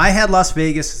 I had Las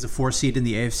Vegas as a 4 seed in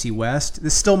the AFC West.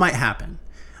 This still might happen.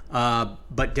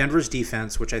 But Denver's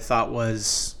defense, which I thought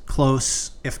was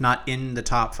close, if not in the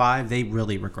top 5, they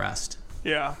really regressed.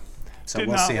 Yeah. So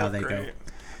we'll see how they go.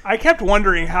 I kept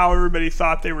wondering how everybody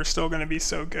thought they were still going to be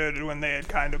so good when they had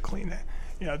kind of cleaned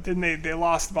it. Didn't they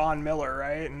lost Von Miller,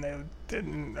 right? And they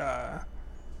didn't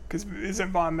because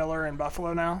isn't Von Miller in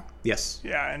Buffalo now? Yes.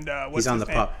 Yeah, and he's on the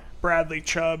pup. Bradley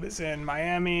Chubb is in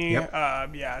Miami. Yep.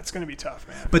 Yeah, it's going to be tough,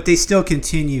 man. But they still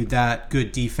continued that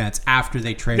good defense after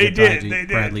they traded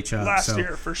Bradley Chubb. Last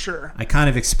year, for sure. I kind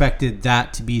of expected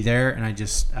that to be there, and I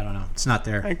don't know. It's not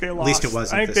there. I think they lost. At least it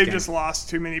wasn't. I think they just lost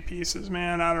too many pieces,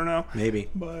 man. I don't know. Maybe.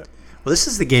 But well, this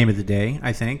is the game of the day,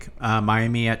 I think.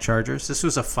 Miami at Chargers. This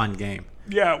was a fun game.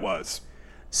 Yeah, it was.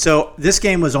 So this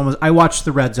game was almost. I watched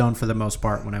the red zone for the most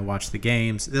part when I watched the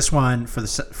games. This one for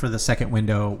the second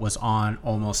window was on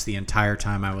almost the entire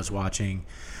time I was watching.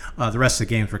 The rest of the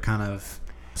games were kind of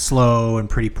slow and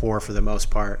pretty poor for the most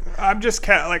part. I'm just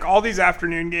like all these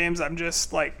afternoon games. I'm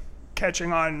just like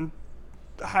catching on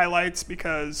highlights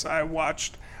because I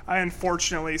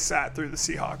unfortunately sat through the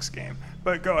Seahawks game.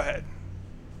 But go ahead.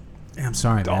 I'm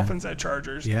sorry, Dolphins at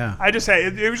Chargers. Yeah. I just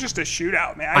had it was just a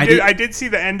shootout, man. I did see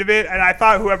the end of it, and I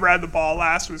thought whoever had the ball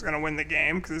last was going to win the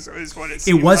game because it was what it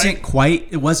seemed like.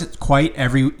 It wasn't quite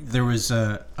every. There was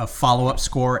a follow up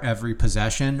score every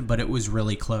possession, but it was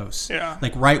really close. Yeah.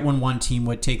 Like right when one team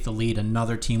would take the lead,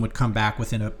 another team would come back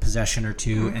within a possession or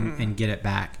two and get it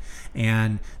back,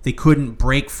 and they couldn't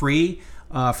break free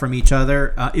from each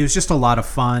other. It was just a lot of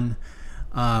fun.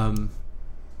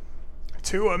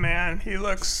 Tua, man, he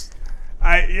looks.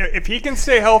 If he can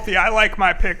stay healthy, I like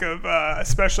my pick of,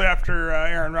 especially after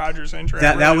Aaron Rodgers' injury.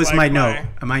 That was my note.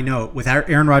 My note with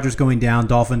Aaron Rodgers going down,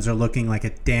 Dolphins are looking like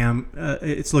a damn.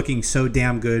 It's looking so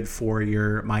damn good for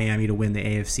your Miami to win the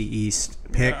AFC East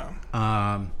pick.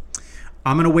 Yeah.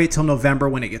 I'm gonna wait till November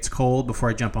when it gets cold before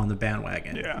I jump on the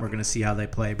bandwagon. Yeah. We're gonna see how they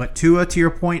play. But Tua, to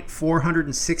your point,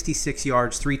 466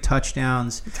 yards, 3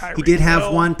 touchdowns. He did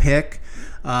have one pick,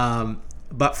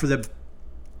 but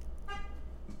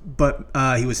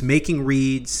he was making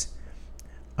reads,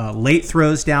 late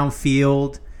throws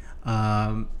downfield,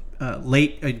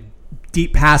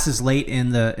 deep passes late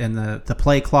in the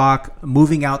play clock,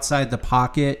 moving outside the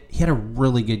pocket. He had a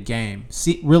really good game.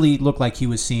 Really looked like he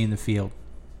was seeing the field.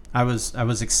 I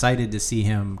was excited to see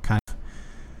him kind of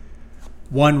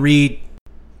one read,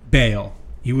 bail.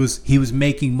 He was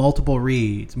making multiple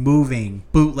reads, moving,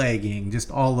 bootlegging,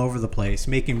 just all over the place,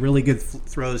 making really good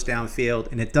throws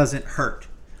downfield, and it doesn't hurt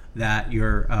that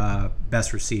your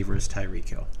best receiver is Tyreek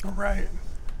Hill. Right.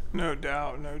 No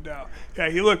doubt. Yeah,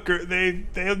 he looked good.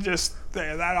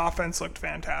 That offense looked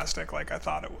fantastic, like I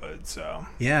thought it would. So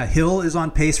yeah, Hill is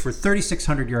on pace for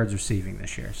 3,600 yards receiving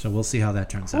this year. So we'll see how that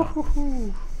turns out.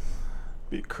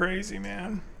 Be crazy,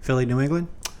 man. Philly, New England.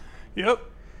 Yep.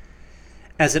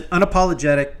 As an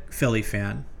unapologetic Philly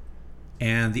fan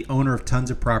and the owner of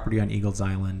tons of property on Eagles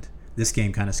Island, this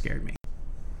game kind of scared me.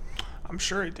 I'm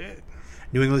sure it did.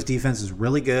 New England's defense is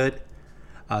really good.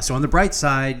 So on the bright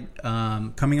side,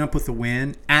 coming up with a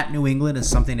win at New England is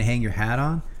something to hang your hat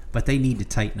on, but they need to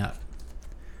tighten up.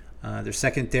 Their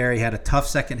secondary had a tough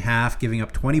second half, giving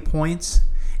up 20 points,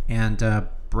 and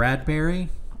Bradbury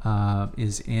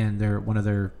is in one of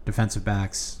their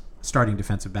starting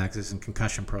defensive backs is in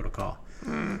concussion protocol.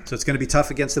 So it's going to be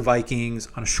tough against the Vikings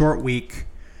on a short week.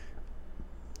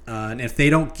 And if they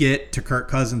don't get to Kirk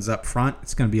Cousins up front,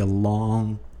 it's going to be a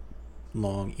long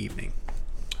evening.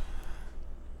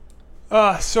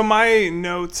 So my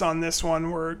notes on this one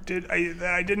were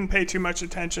I didn't pay too much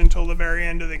attention until the very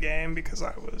end of the game because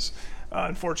I was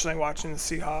unfortunately watching the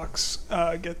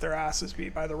Seahawks get their asses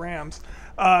beat by the Rams.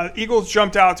 Eagles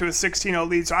jumped out to a 16-0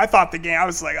 lead, so I thought I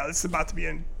was like, oh, this is about to be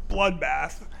a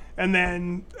bloodbath. And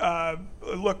then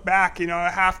look back,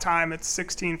 at halftime it's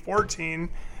 16-14.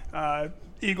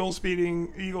 Eagles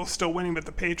still winning, but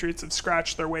the Patriots have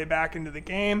scratched their way back into the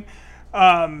game.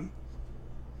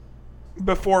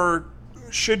 Before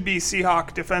should-be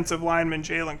Seahawk defensive lineman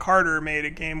Jalen Carter made a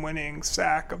game-winning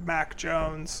sack of Mac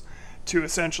Jones to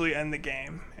essentially end the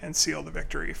game and seal the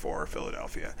victory for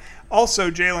Philadelphia.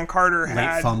 Also, Jalen Carter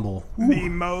had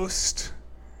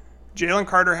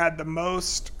the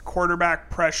most quarterback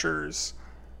pressures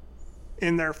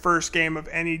in their first game of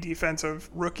any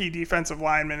rookie defensive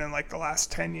lineman in like the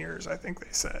last 10 years, I think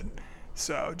they said.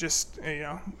 So just,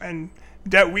 and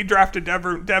we drafted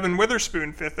Devin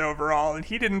Witherspoon 5th overall, and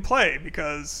he didn't play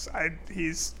because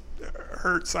he's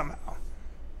hurt somehow,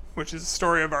 which is the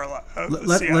story of our lives.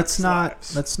 Let's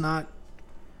not.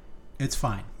 It's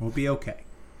fine. We'll be okay.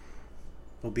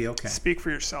 Speak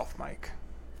for yourself, Mike.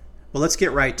 Well, let's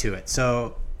get right to it.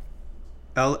 So,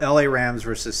 LA Rams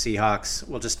versus Seahawks.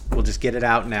 We'll just get it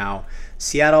out now.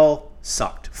 Seattle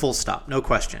sucked. Full stop. No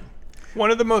question. One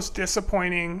of the most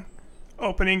disappointing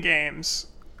opening games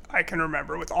I can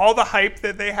remember, with all the hype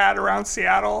that they had around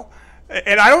Seattle.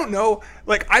 And I don't know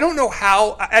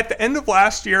how at the end of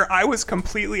last year I was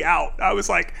completely out. I was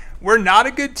like, we're not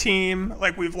a good team.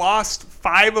 Like, we've lost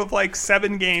 5 of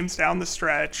 7 games down the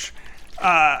stretch.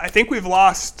 I think we've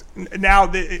lost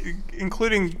now,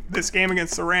 including this game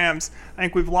against the Rams. I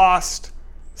think we've lost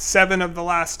 7 of the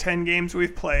last 10 games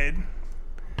we've played.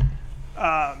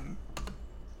 I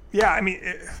mean,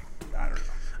 I don't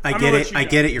know. I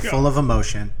get it. You're full of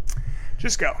emotion.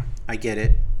 Just go. I get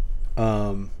it.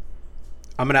 I'm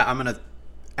gonna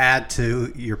add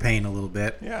to your pain a little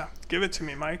bit. Yeah, give it to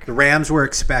me, Mike. The Rams were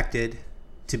expected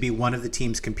to be one of the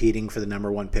teams competing for the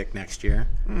number 1 pick next year.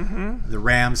 Mm-hmm. The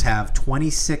Rams have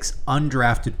 26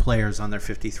 undrafted players on their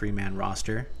 53-man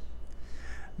roster.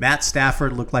 Matt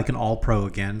Stafford looked like an all-pro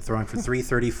again, throwing for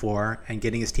 334 and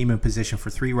getting his team in position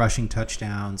for 3 rushing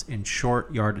touchdowns in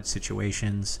short yardage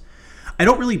situations. I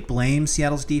don't really blame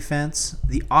Seattle's defense.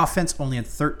 The offense only had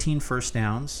 13 first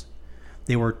downs.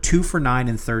 They were 2 for 9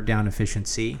 in third down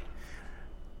efficiency.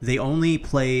 They only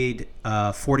played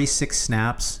 46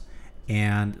 snaps,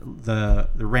 and the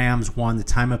Rams won the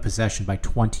time of possession by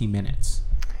 20 minutes.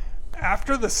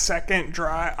 After the second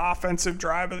offensive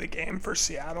drive of the game for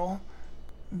Seattle,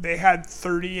 they had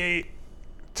 38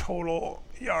 total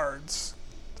yards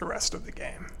the rest of the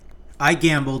game. I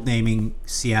gambled naming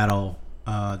Seattle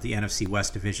the NFC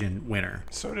West Division winner.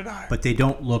 So did I. But they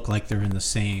don't look like they're in the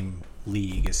same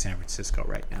league as San Francisco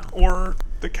right now. Or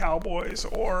the Cowboys,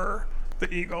 or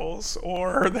the Eagles,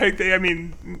 or I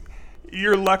mean,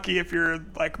 you're lucky if you're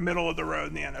like middle of the road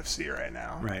in the NFC right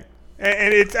now. Right.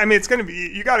 And it's going to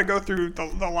be, you got to go through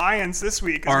the Lions this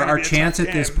week. Our chance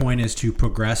at this point is to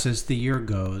progress as the year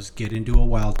goes, get into a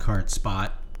wild card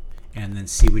spot, and then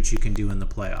see what you can do in the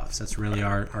playoffs. That's really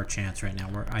our chance right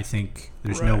now. I think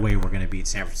there's no way we're going to beat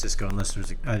San Francisco unless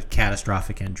there's a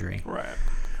catastrophic injury. Right.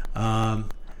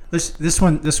 This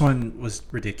one was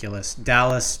ridiculous.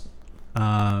 Dallas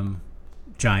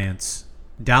Giants.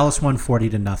 Dallas won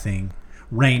 40-0.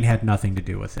 Rain had nothing to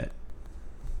do with it.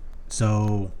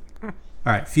 So, all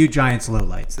right, few Giants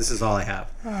lowlights. This is all I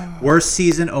have. Worst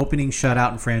season opening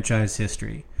shutout in franchise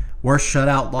history. Worst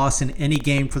shutout loss in any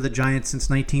game for the Giants since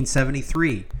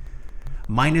 1973.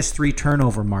 -3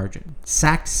 turnover margin.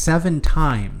 Sacked 7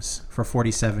 times for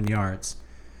 47 yards.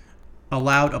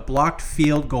 Allowed a blocked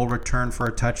field goal return for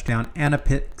a touchdown and a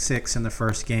pick 6 in the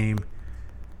first game.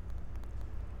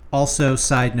 Also,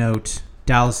 side note,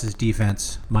 Dallas's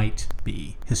defense might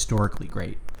be historically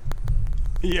great.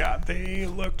 Yeah, they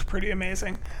looked pretty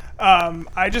amazing.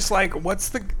 I just like, what's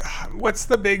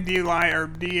the big D line or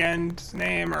D end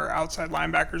name or outside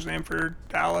linebacker's name for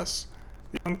Dallas?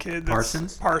 The young kid.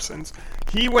 Parsons.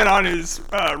 He went on his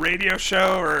radio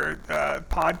show or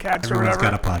podcast or whatever. Everyone's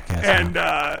got a podcast and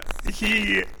now.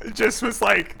 He just was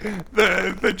like,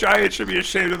 the Giants should be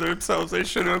ashamed of themselves. They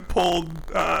should have pulled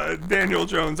Daniel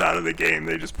Jones out of the game.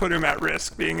 They just put him at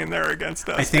risk being in there against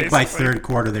us. I think by third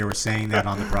quarter they were saying that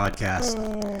on the broadcast.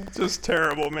 Just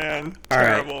terrible, man.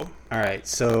 Terrible. All right.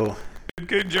 So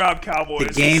good job, Cowboys.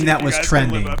 The game that was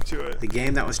trending. Live up to it. The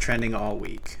game that was trending all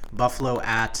week. Buffalo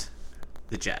at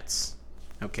the Jets.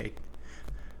 Okay.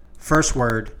 First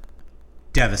word,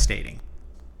 devastating.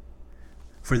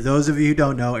 For those of you who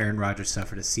don't know, Aaron Rodgers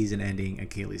suffered a season-ending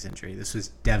Achilles injury. This was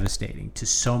devastating to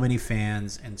so many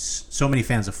fans, and so many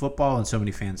fans of football and so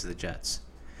many fans of the Jets.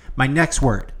 My next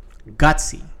word,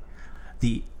 gutsy.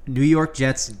 The New York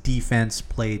Jets defense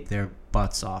played their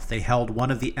butts off. They held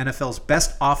one of the NFL's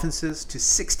best offenses to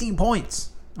 16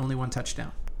 points. Only 1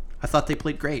 touchdown. I thought they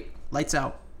played great. Lights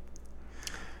out.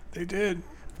 They did.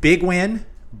 Big win,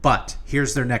 but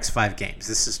here's their next 5 games.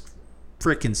 This is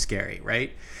freaking scary,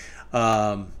 right?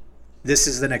 This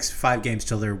is the next 5 games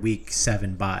till their week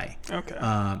 7 bye. Okay.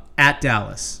 At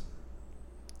Dallas.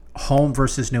 Home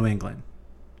versus New England.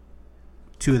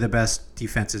 2 of the best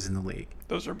defenses in the league.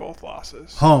 Those are both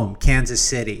losses. Home, Kansas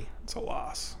City. It's a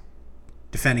loss.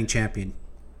 Defending champion.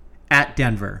 At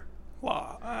Denver.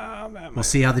 We'll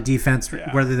see how the defense,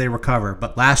 whether they recover.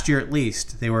 But last year at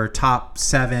least, they were a top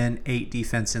 7, 8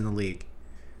 defense in the league.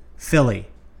 Philly.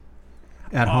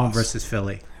 At home versus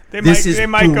Philly. They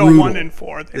might go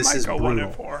 1-4. They might go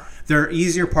 1-4. Their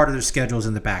easier part of their schedule is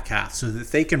in the back half. So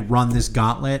that they can run this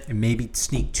gauntlet and maybe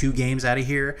sneak 2 games out of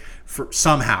here for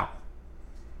somehow.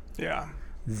 Yeah.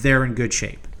 They're in good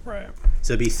shape. Right.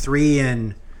 So it'd be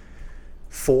 3-4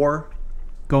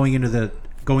 going into the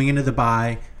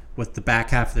bye, with the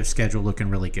back half of their schedule looking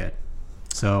really good.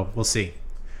 So we'll see.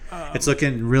 It's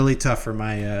looking really tough for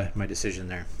my my decision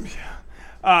there. Yeah.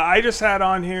 I just had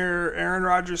on here Aaron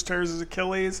Rodgers tears his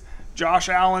Achilles. Josh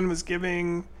Allen was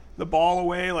giving the ball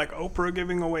away like Oprah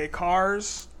giving away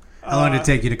cars. How long did it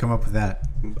take you to come up with that?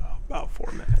 About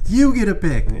 4 minutes. You get a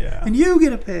pick. Yeah. And you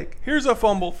get a pick. Here's a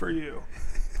fumble for you.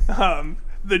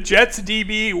 The Jets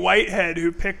DB Whitehead,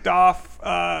 who picked off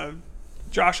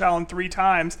Josh Allen 3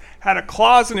 times, had a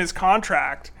clause in his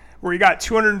contract where he got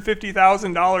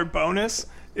 $250,000 bonus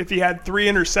if he had 3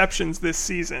 interceptions this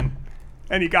season,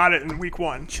 and he got it in week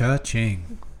 1.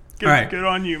 Cha-ching. All right. Good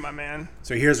on you, my man.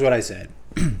 So here's what I said.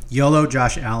 YOLO,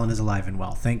 Josh Allen is alive and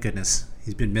well. Thank goodness.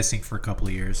 He's been missing for a couple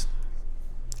of years.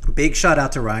 Big shout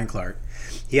out to Ryan Clark.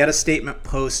 He had a statement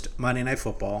post Monday Night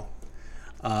Football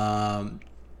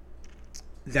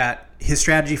that his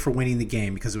strategy for winning the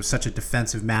game, because it was such a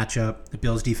defensive matchup, the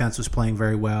Bills defense was playing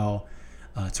very well.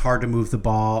 It's hard to move the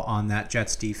ball on that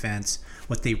Jets defense.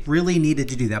 What they really needed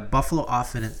to do, that Buffalo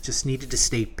offense just needed to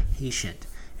stay patient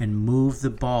and move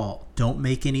the ball. Don't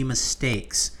make any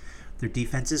mistakes. Their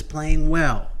defense is playing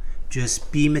well.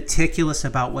 Just be meticulous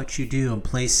about what you do and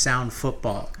play sound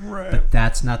football. Right. But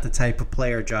that's not the type of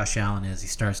player Josh Allen is. He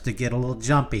starts to get a little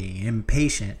jumpy,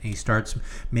 impatient, and he starts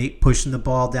pushing the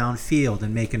ball downfield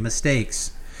and making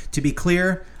mistakes. To be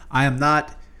clear, I am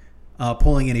not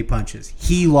pulling any punches.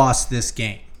 He lost this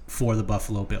game for the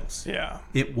Buffalo Bills. Yeah.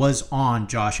 It was on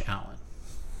Josh Allen.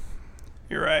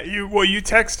 You're right. You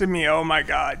texted me, oh my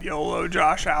God, YOLO,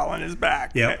 Josh Allen is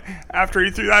back. Yep. After he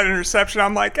threw that interception,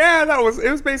 I'm like, it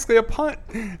was basically a punt.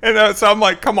 And so I'm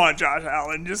like, come on, Josh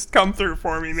Allen, just come through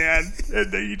for me, man.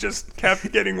 And he just kept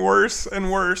getting worse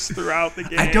and worse throughout the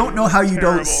game. I don't know how you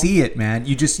don't see it, man.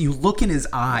 You look in his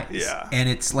eyes, yeah, and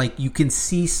it's like you can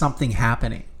see something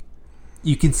happening.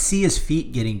 You can see his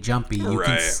feet getting jumpy. You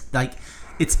can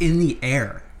it's in the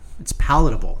air. It's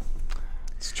palatable.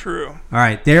 It's true. All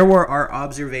right, there were our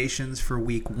observations for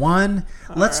week 1.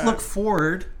 Let's look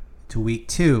forward to week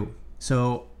 2.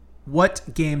 So, what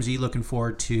games are you looking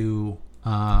forward to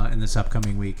in this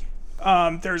upcoming week?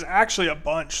 There's actually a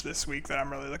bunch this week that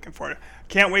I'm really looking forward to.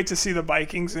 Can't wait to see the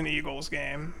Vikings and Eagles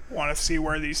game. Want to see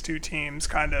where these two teams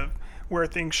where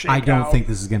things shake out. I don't think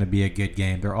this is going to be a good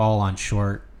game. They're all on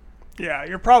short. Yeah,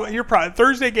 you're probably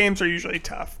Thursday games are usually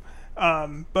tough.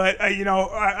 But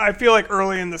I feel like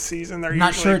early in the season they're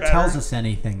not usually sure it better. tells us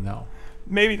anything though.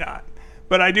 Maybe not,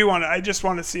 but I just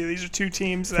want to see. These are two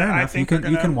teams that I think you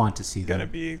can want to see them. Gonna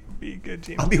be good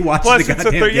teams. I'll be watching Plus, the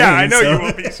goddamn game. Yeah, I know so. you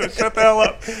will be. So shut the hell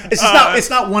up. It's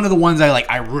not one of the ones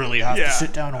I really have to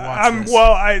sit down and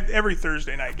watch. Every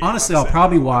Thursday night game. Honestly, I'll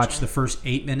probably watch the first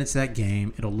 8 minutes of that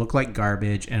game. It'll look like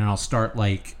garbage, and I'll start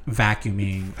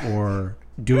vacuuming or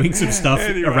doing some stuff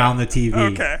around the TV.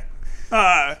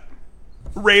 Okay.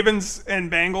 Ravens and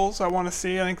Bengals, I want to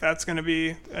see. I think that's going to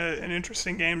be an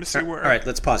interesting game to see where. All right,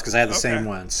 let's pause because I have the same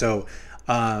one. So,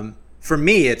 for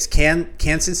me, it's can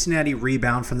Cincinnati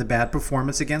rebound from the bad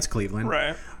performance against Cleveland?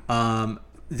 Right.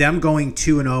 Them going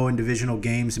 2-0 in divisional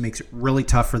games makes it really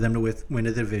tough for them to win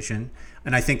the division,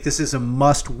 and I think this is a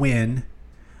must-win.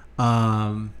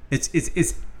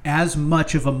 It's as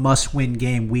much of a must-win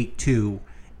game week 2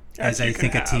 as I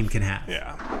think a team can have.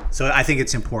 Yeah. So I think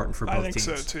it's important for both teams.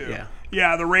 I think so too. Yeah.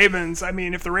 Yeah, the Ravens,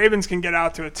 if the Ravens can get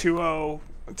out to a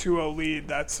 2-0 lead,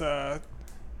 that's and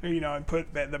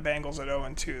put the Bengals at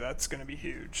 0-2, that's going to be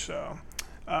huge. So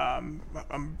I'm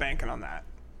banking on that.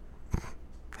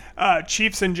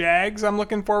 Chiefs and Jags, I'm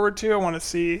looking forward to. I want to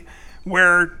see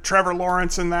where Trevor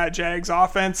Lawrence and that Jags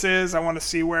offense is. I want to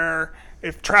see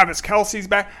if Travis Kelce's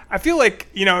back. I feel like,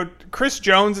 Chris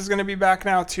Jones is going to be back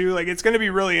now too. It's going to be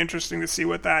really interesting to see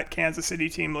what that Kansas City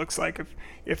team looks like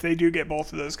if they do get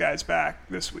both of those guys back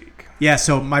this week. Yeah,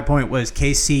 so my point was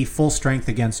KC full strength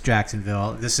against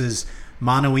Jacksonville. This is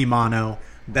mano-y-mano,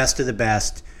 best of the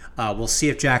best. We'll see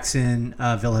if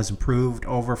Jacksonville has improved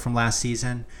over from last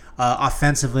season.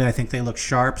 Offensively, I think they look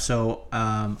sharp, so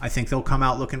I think they'll come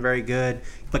out looking very good.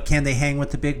 But can they hang with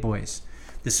the big boys?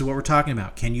 This is what we're talking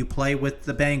about. Can you play with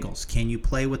the Bengals? Can you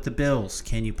play with the Bills?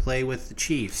 Can you play with the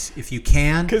Chiefs? If you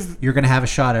can, you're going to have a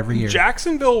shot every year.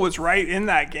 Jacksonville was right in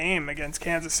that game against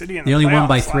Kansas City in the playoffs. They only won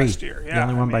by 3. Last year. Yeah, they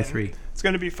only won by 3. It's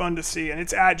going to be fun to see, and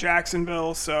it's at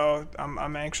Jacksonville, so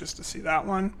I'm anxious to see that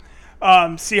one.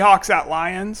 Seahawks at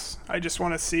Lions. I just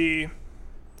want to see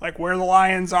where the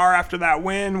Lions are after that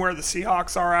win, where the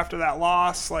Seahawks are after that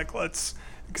loss. Because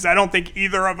I don't think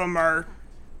either of them are.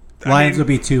 Lions will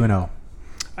be 2-0.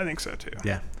 I think so too.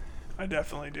 Yeah, I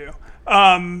definitely do.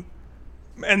 And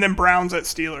then Browns at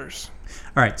Steelers.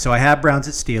 All right, so I have Browns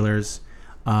at Steelers.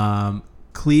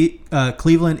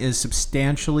 Cleveland is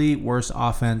substantially worse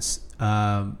offense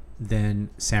than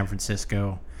San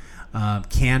Francisco.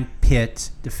 Can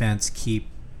Pitt defense keep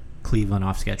Cleveland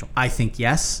off schedule? I think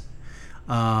yes.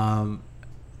 Will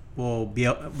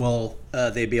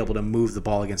they be able to move the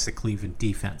ball against the Cleveland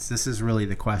defense? This is really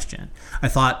the question. I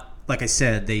thought, like I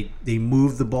said, they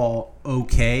moved the ball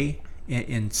okay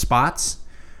in spots.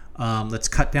 Let's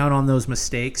cut down on those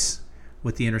mistakes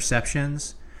with the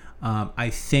interceptions. I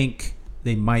think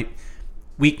they might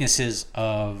weaknesses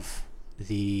of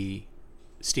the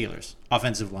Steelers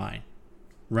offensive line,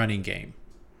 running game.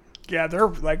 Yeah, they're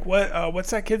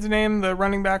what's that kid's name? The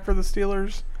running back for the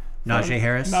Steelers, Najee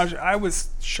Harris. I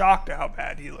was shocked at how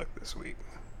bad he looked this week.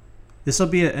 This will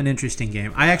be an interesting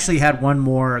game. I actually had one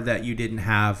more that you didn't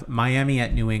have. Miami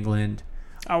at New England.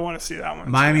 I want to see that one.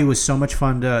 Miami was so much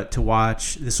fun to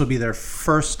watch. This will be their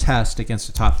first test against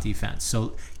a top defense.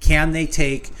 So can they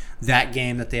take that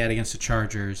game that they had against the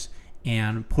Chargers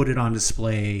and put it on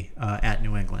display at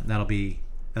New England? That'll be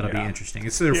interesting.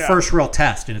 It's their first real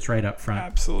test, and it's right up front.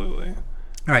 Absolutely. All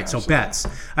right, so bets.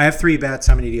 I have 3 bets.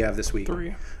 How many do you have this week?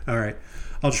 3. All right.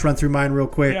 I'll just run through mine real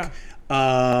quick.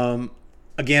 Yeah.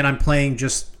 Again, I'm playing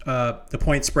just the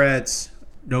point spreads.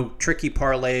 No tricky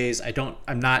parlays.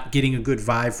 I'm not getting a good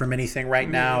vibe from anything right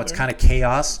now. It's kind of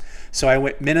chaos. So I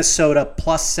went Minnesota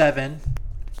 +7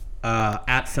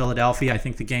 at Philadelphia. I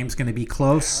think the game's going to be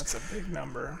close. That's a big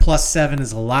number. +7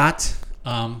 is a lot.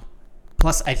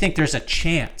 Plus, I think there's a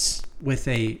chance with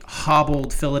a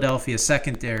hobbled Philadelphia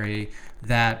secondary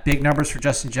that big numbers for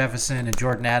Justin Jefferson and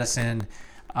Jordan Addison,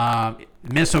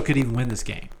 Minnesota could even win this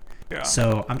game. Yeah.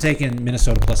 So I'm taking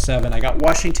Minnesota +7. I got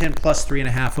Washington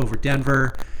 +3.5 over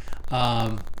Denver.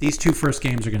 These two first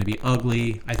games are going to be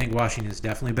ugly. I think Washington is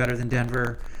definitely better than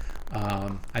Denver.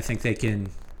 I think they can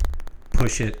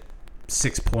push it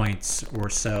 6 points or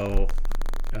so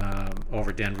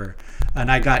over Denver. And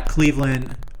I got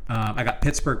Cleveland. I got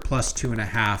Pittsburgh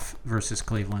 +2.5 versus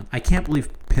Cleveland. I can't believe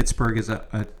Pittsburgh is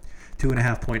a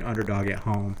 2.5 point underdog at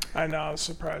home. I know. I was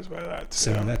surprised by that, too.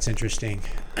 So that's interesting.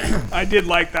 I did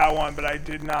like that one, but I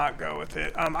did not go with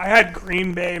it. I had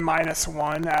Green Bay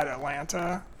 -1 at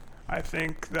Atlanta. I just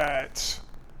think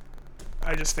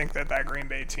that Green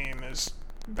Bay team is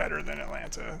better than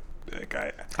Atlanta.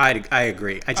 I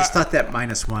agree. I just thought that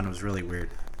 -1 was really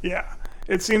weird. Yeah.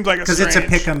 It seems like because it's a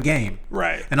pick-em game.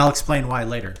 Right. And I'll explain why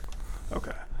later.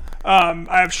 Okay.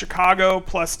 I have Chicago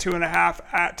 +2.5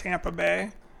 at Tampa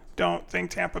Bay. Don't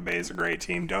think Tampa Bay is a great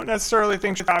team. Don't necessarily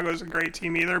think Chicago is a great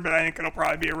team either, but I think it'll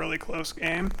probably be a really close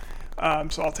game.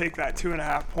 So I'll take that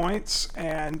 2.5 points.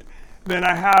 And then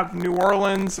I have New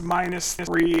Orleans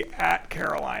 -3 at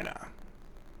Carolina.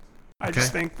 I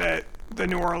just think that the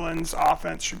New Orleans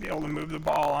offense should be able to move the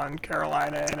ball on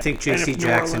Carolina. I think J.C.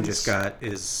 Jackson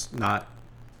is not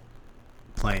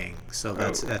playing, so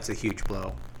that's a huge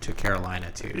blow to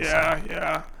Carolina too.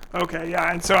 Yeah. Okay,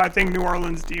 yeah, and so I think New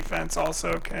Orleans defense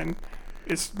also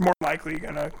is more likely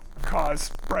going to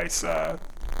cause Bryce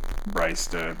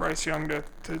Young to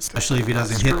especially if he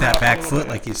doesn't hit that back foot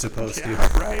like he's supposed to.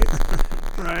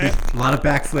 Right. A lot of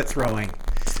back foot throwing.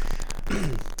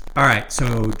 All right,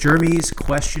 so Jeremy's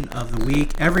question of the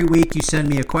week. Every week you send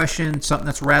me a question, something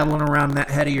that's rattling around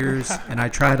that head of yours, and I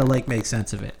try to make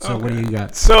sense of it. So What do you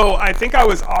got? So I think I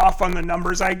was off on the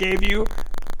numbers I gave you.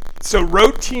 So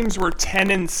road teams were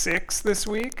 10-6 this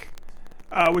week,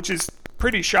 which is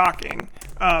pretty shocking.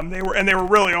 They were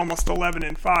really almost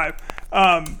 11-5.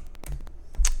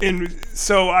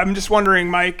 So I'm just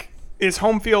wondering, Mike, is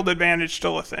home field advantage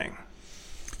still a thing?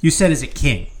 You said, is it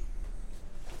king?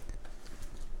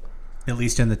 At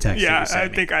least in the text. Yeah, I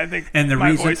think and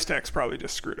my voice text probably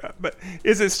just screwed up. But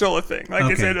is it still a thing?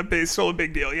 Is it still a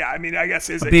big deal? Yeah, I mean, I guess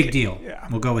is a it big deal. Yeah,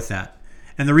 we'll go with that.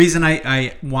 And the reason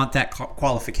I want that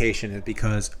qualification is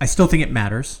because I still think it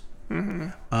matters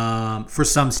for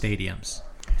some stadiums.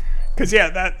 Because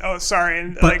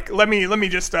let me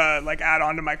just add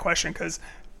on to my question, because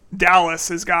Dallas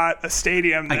has got a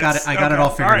stadium. I got it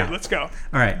all figured out. All right, let's go.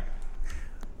 All right.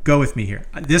 Go with me here.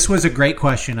 This was a great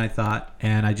question, I thought,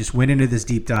 and I just went into this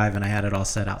deep dive and I had it all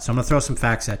set out. So I'm going to throw some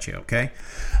facts at you, okay?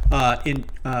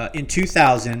 In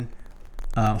 2000,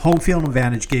 home field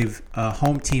advantage gave a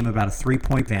home team about a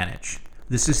 3-point advantage.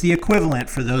 This is the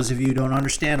equivalent, for those of you who don't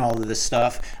understand all of this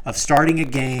stuff, of starting a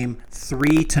game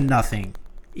 3-0,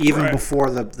 even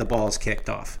before the ball is kicked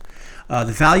off.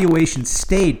 The valuation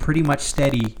stayed pretty much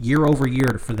steady year over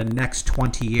year for the next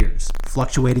 20 years,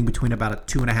 fluctuating between about a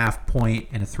 2.5 point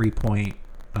and a 3-point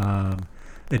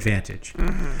advantage.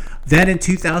 Then in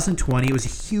 2020, it was a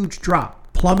huge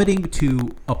drop, plummeting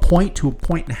to a point to a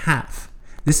 1.5.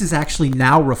 This is actually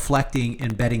now reflecting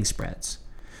in betting spreads.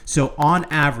 So on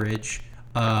average,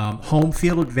 home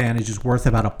field advantage is worth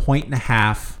about a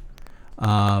 1.5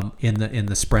 in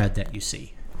the spread that you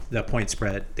see, the point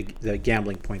spread, the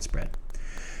gambling point spread.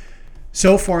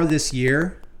 So far this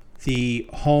year, the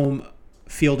home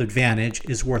field advantage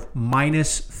is worth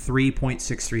minus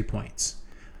 3.63 points.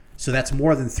 So that's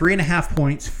more than 3.5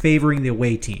 points favoring the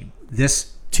away team.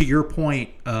 This, to your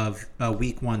point of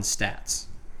week 1 stats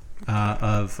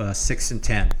of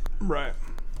 6-10. Right.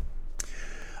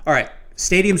 All right.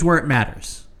 Stadiums where it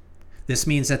matters. This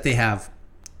means that they have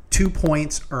 2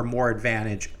 points or more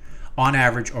advantage on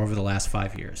average over the last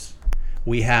 5 years.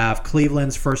 We have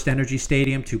Cleveland's First Energy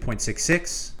Stadium,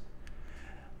 2.66.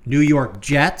 New York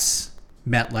Jets,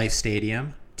 MetLife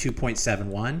Stadium,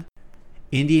 2.71.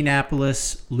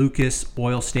 Indianapolis Lucas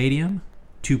Oil Stadium,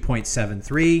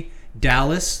 2.73.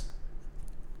 Dallas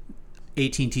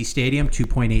AT&T Stadium,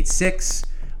 2.86.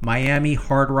 Miami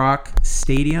Hard Rock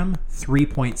Stadium,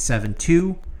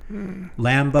 3.72.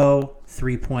 Lambeau,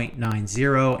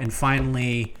 3.90. And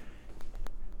finally,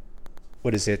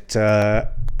 what is it?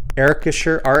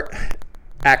 Acrisure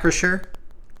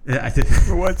I think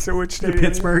Which stadium?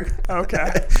 Pittsburgh.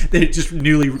 Okay. They just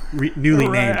newly Right,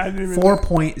 named I didn't even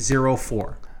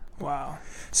 4.04. Wow.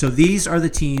 So these are the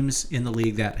teams in the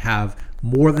league that have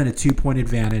more than a 2-point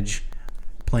advantage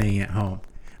playing at home.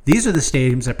 These are the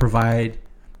stadiums that provide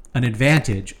an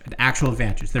advantage, an actual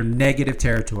advantage. They're negative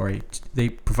territory. They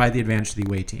provide the advantage to the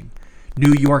away team.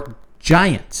 New York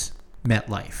Giants,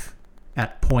 MetLife,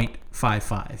 at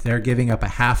 0.55. They're giving up a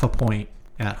half a point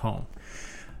at home.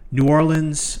 New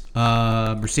Orleans,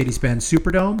 Mercedes-Benz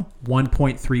Superdome,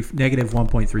 negative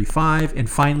 1.35. And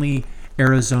finally,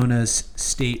 Arizona's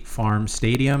State Farm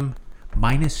Stadium,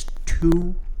 minus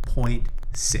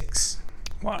 2.6.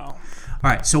 Wow. All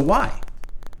right, so why?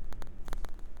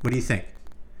 What do you think?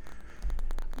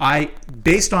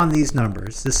 Based on these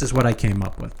numbers, this is what I came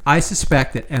up with. I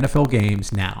suspect that NFL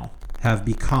games now have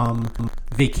become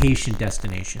vacation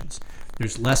destinations.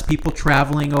 There's less people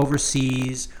traveling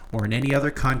overseas or in any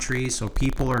other country, so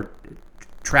people are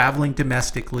traveling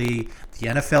domestically. The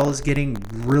NFL is getting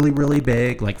really, really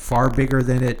big, like far bigger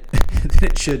than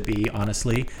it should be,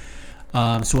 honestly.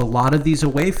 So a lot of these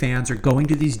away fans are going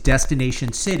to these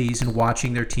destination cities and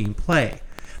watching their team play.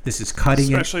 This is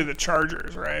cutting Especially the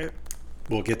Chargers, right?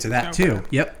 We'll get to that too.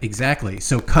 Yep, exactly.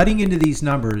 So cutting into these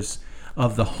numbers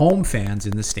of the home fans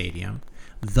in the stadium,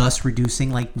 thus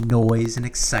reducing like noise and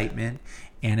excitement,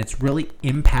 and it's really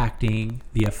impacting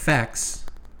the effects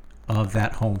of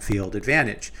that home field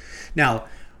advantage. Now,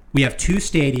 we have 2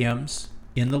 stadiums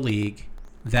in the league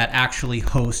that actually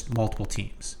host multiple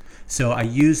teams. So I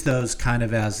use those kind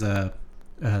of as a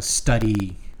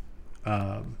study,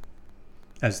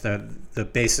 as the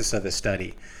basis of a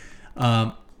study.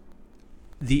 So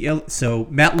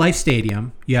MetLife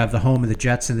Stadium, you have the home of the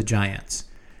Jets and the Giants.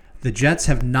 The Jets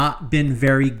have not been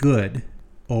very good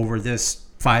over this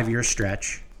 5-year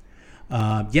stretch,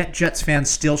 yet Jets fans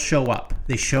still show up.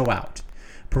 They show out,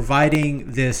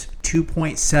 providing this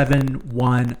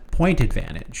 2.71 point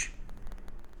advantage.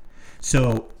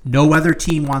 So no other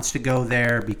team wants to go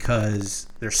there because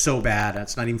they're so bad.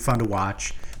 It's not even fun to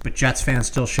watch, but Jets fans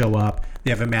still show up.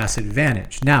 They have a massive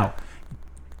advantage. Now,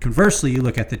 conversely, you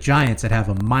look at the Giants that have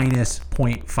a minus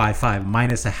 0.55,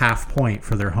 minus a half point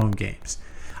for their home games.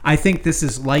 I think this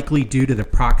is likely due to the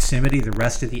proximity, the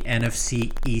rest of the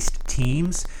NFC East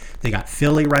teams. They got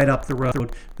Philly right up the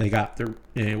road. They got the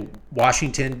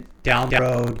Washington down the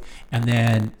road. And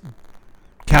then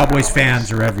Cowboys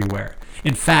fans are everywhere.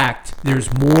 In fact,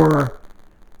 there's more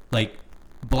like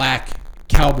black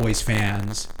Cowboys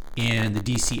fans in the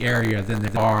D.C. area than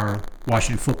there are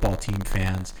Washington football team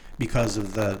fans, because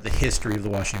of the history of the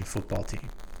Washington football team.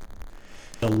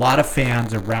 A lot of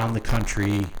fans around the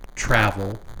country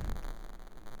travel.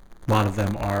 A lot of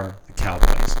them are the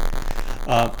Cowboys.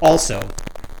 Also,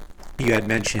 you had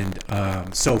mentioned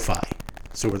SoFi,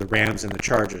 so where the Rams and the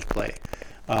Chargers play.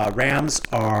 Rams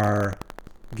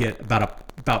get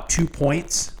about 2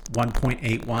 points,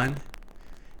 1.81,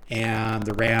 and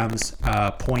the Rams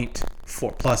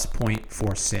plus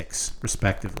 0.46,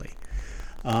 respectively.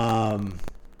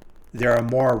 There are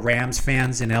more Rams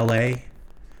fans in LA.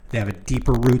 They have a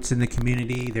deeper roots in the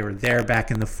community. They were there back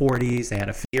in the 40s. They had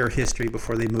a year history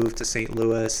before they moved to St.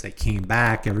 Louis. They came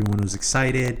back. Everyone was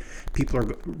excited.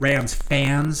 Rams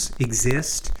fans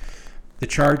exist. The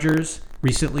Chargers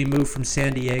recently moved from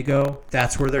San Diego.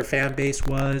 That's where their fan base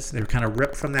was. They were kind of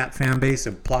ripped from that fan base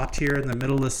and plopped here in the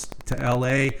middle to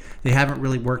LA. They haven't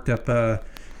really worked up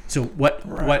so what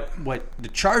the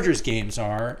Chargers games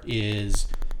are is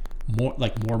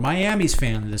more Miami's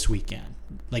fan this weekend.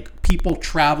 Like, people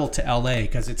travel to LA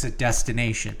because it's a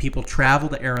destination. People travel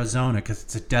to Arizona because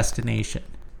it's a destination,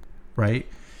 right?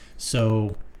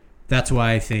 So that's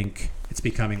why I think it's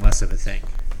becoming less of a thing.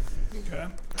 Okay.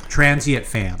 Transient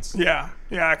fans. Yeah,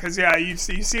 because you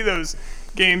see those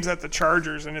games at the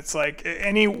Chargers, and it's like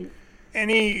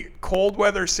any cold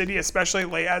weather city, especially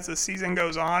late as the season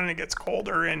goes on and it gets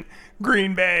colder in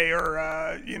Green Bay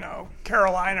or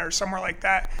Carolina or somewhere like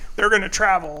that, they're going to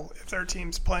travel if their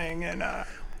team's playing in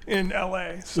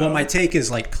LA. So. Well, my take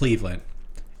is like Cleveland.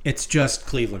 It's just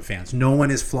Cleveland fans. No one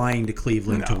is flying to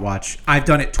Cleveland to watch. I've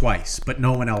done it twice, but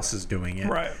no one else is doing it.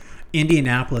 Right.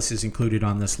 Indianapolis is included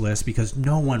on this list because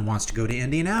no one wants to go to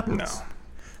Indianapolis. No.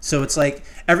 So it's like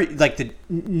the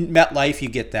MetLife, you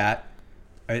get that.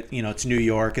 It's New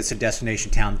York. It's a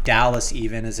destination town. Dallas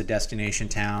even is a destination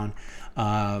town.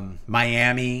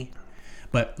 Miami,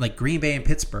 but like Green Bay and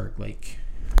Pittsburgh, like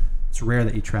it's rare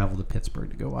that you travel to Pittsburgh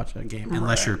to go watch a game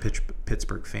unless you're a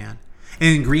Pittsburgh fan.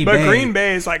 And in Green But Bay, Green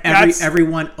Bay is like that's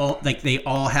everyone like they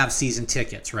all have season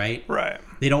tickets, right? right.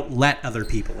 They don't let other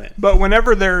people in. But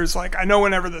whenever there's like, I know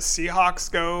whenever the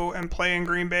Seahawks go and play in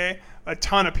Green Bay, a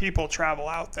ton of people travel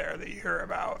out there that you hear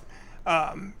about,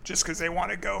 just because they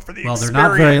want to go for the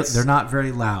experience. They're not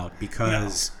very loud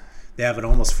because they have an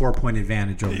almost 4-point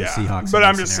advantage over the Seahawks. But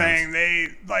I'm just saying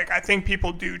I think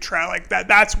people do try like that.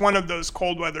 That's one of those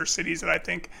cold weather cities that I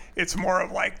think it's more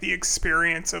of like the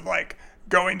experience of like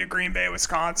going to Green Bay,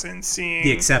 Wisconsin, seeing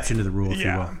the exception to the rule, if you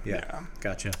will. Yeah.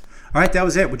 Gotcha. All right, that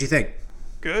was it. What'd you think?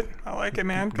 Good. I like it,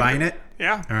 man. Good. Buying it?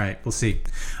 Yeah. All right, we'll see.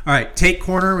 All right, Take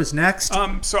Corner was next.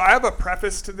 So I have a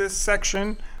preface to this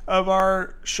section of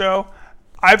our show.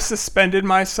 I've suspended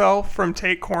myself from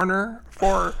Take Corner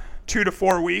for 2 to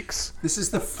 4 weeks. This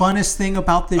is the funnest thing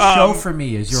about this show for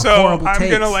me is your horrible takes. So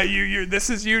I'm gonna let you.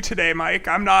 This is you today, Mike.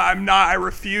 I'm not. I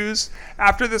refuse.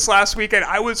 After this last weekend,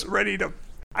 I was ready to.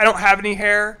 I don't have any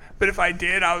hair, but if I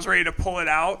did, I was ready to pull it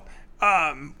out.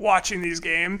 Watching these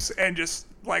games and just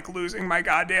like losing my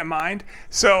goddamn mind.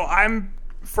 So I'm,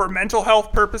 for mental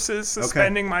health purposes,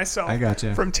 suspending myself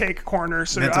from Take Corner.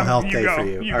 So mental health day for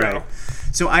you. All right.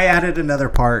 So I added another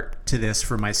part to this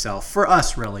for myself, for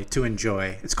us really, to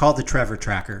enjoy. It's called the Trevor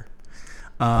Tracker.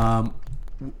 One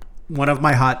of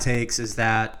my hot takes is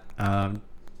that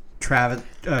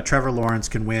Trevor Lawrence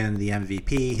can win the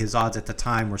MVP. His odds at the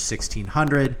time were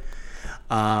 1,600.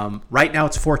 Right now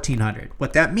it's 1,400.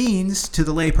 What that means to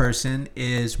the layperson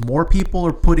is more people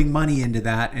are putting money into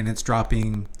that, and it's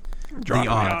dropping the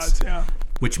odds.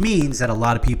 Which means that a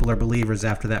lot of people are believers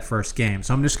after that first game.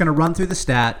 So I'm just going to run through the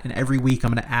stat, and every week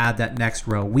I'm going to add that next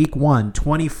row. Week 1,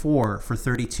 24 for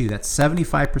 32. That's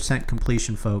 75%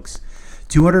 completion, folks.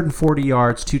 240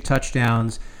 yards, 2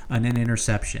 touchdowns, and an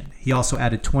interception. He also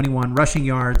added 21 rushing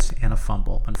yards and a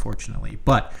fumble, unfortunately.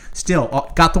 But still,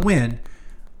 got the win.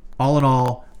 All in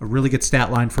all, a really good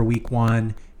stat line for week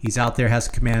 1. He's out there, has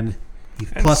command.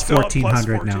 He's plus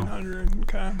 1,400 now.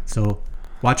 Okay. So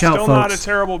watch out, folks. Still not a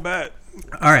terrible bet.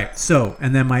 All right. So,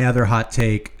 and then my other hot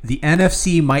take. The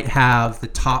NFC might have the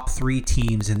top 3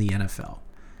 teams in the NFL.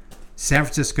 San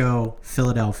Francisco,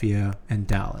 Philadelphia, and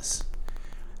Dallas.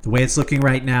 The way it's looking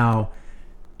right now,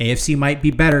 AFC might be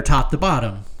better top to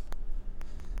bottom.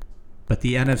 But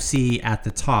the NFC at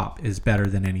the top is better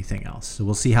than anything else. So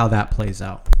we'll see how that plays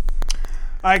out.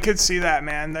 I could see that,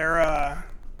 man. They're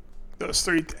those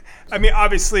 3. I mean,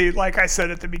 obviously, like I said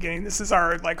at the beginning, this is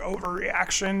our like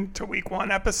overreaction to week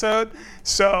 1 episode.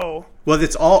 So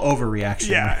it's all overreaction.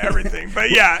 Yeah, everything.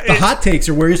 But yeah, the hot takes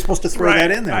are where you're supposed to throw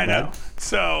that in there. I know.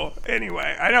 So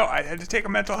anyway, I know I had to take a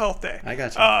mental health day. I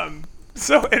got you.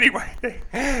 So anyway,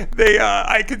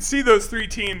 I could see those 3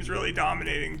 teams really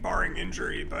dominating, barring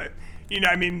injury. But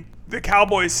I mean, the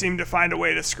Cowboys seem to find a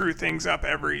way to screw things up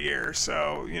every year.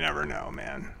 So you never know,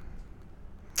 man.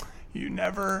 You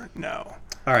never know.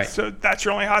 All right. So that's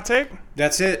your only hot take?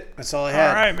 That's it. That's all I had.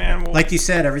 All right, man. Well, like you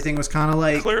said, everything was kind of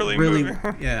like clearly really,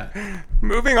 moving. Yeah.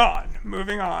 Moving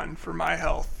on for my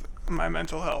health, my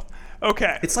mental health.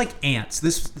 Okay. It's like ants.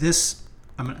 This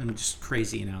I'm just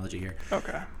crazy analogy here.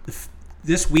 Okay.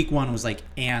 This week 1 was like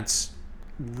ants,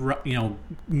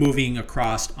 moving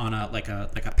across on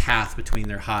a path between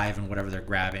their hive and whatever they're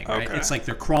grabbing. Right? Okay. It's like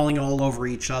they're crawling all over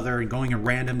each other and going in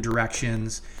random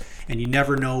directions, and you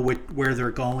never know where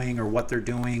they're going or what they're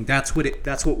doing. That's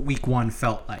what week 1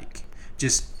 felt like.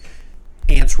 Just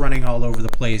ants running all over the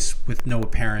place with no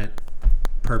apparent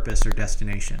purpose or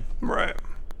destination. Right.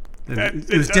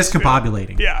 It was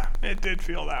discombobulating. It did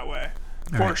feel that way.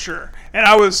 For sure. And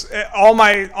I was all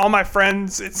my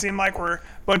friends, it seemed like a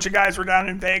bunch of guys were down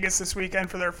in Vegas this weekend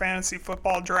for their fantasy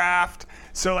football draft.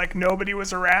 So like nobody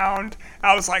was around.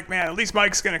 I was like, man, at least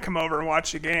Mike's going to come over and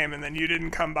watch the game, and then you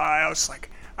didn't come by.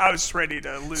 I was ready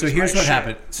to lose. So here's what shit.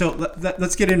 happened. So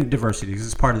let's get into diversity because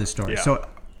it's part of the story. Yeah. So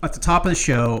at the top of the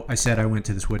show, I said I went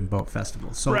to this wooden boat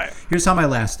festival. So right. Here's how my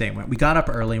last day went. We got up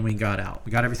early and we got out.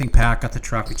 We got everything packed, got the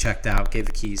truck, we checked out, gave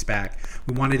the keys back.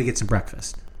 We wanted to get some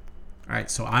breakfast. All right,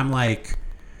 so I'm like,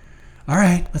 all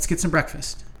right, let's get some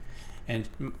breakfast. And,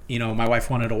 my wife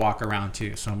wanted to walk around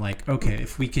too. So I'm like, okay,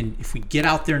 if we get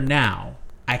out there now,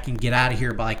 I can get out of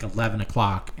here by like 11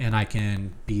 o'clock and I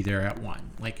can be there at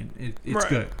 1. Like, it's right.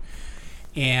 good.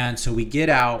 And so we get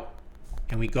out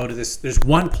and we go to this. There's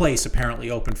one place apparently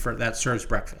open that serves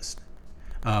breakfast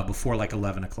before like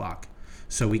 11 o'clock.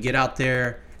 So we get out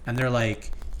there and they're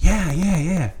like,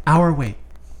 yeah, hour wait.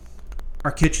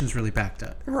 Our kitchen's really backed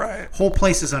up. Right. Whole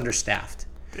place is understaffed.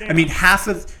 Damn. I mean, half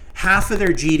of their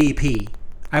GDP,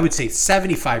 I would say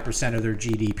 75% of their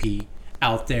GDP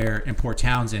out there in Port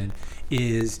Townsend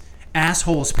is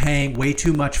assholes paying way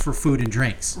too much for food and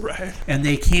drinks. Right. And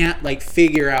they can't like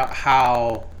figure out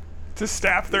how to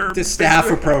staff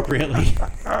appropriately.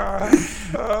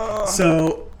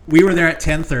 So we were there at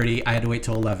 10:30. I had to wait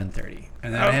till 11:30.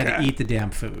 And then I had to eat the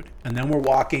damn food. And then we're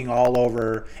walking all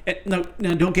over. No,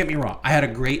 don't get me wrong. I had a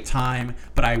great time,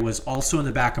 but I was also in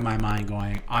the back of my mind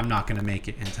going, I'm not going to make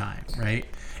it in time, right?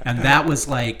 And that was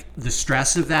like, the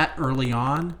stress of that early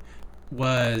on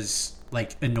was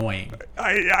like annoying.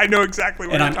 I know exactly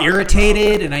what and you're I'm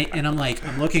irritated, about. and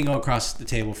I'm looking across the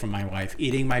table from my wife,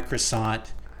 eating my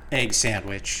croissant egg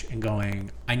sandwich and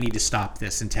going, I need to stop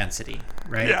this intensity,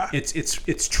 right? Yeah.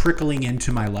 It's trickling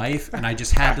into my life, and I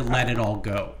just had to let it all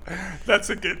go. That's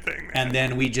a good thing, man. And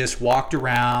then we just walked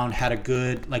around, had a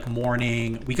good like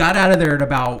morning. We got out of there at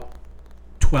about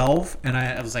 12, and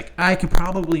I was like, I could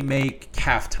probably make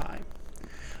halftime.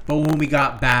 But when we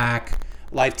got back,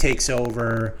 life takes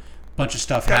over. Bunch of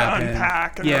stuff happened.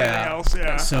 Unpack and everything else,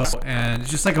 yeah. So and it's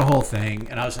just like a whole thing,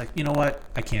 and I was like, you know what?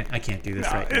 I can't do this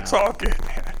right now. It's all good,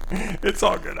 man. It's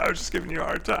all good. I was just giving you a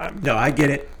hard time. No, I get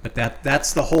it, but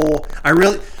that's the whole.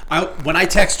 When I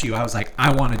text you, I was like,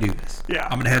 I want to do this. Yeah,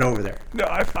 I'm gonna head over there. No,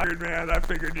 I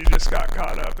figured you just got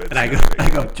caught up. And I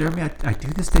go, Jeremy, I do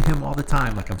this to him all the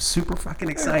time. Like I'm super fucking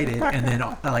excited, and then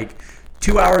like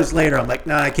 2 hours later, I'm like,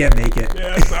 I can't make it.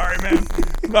 Yeah, sorry, man.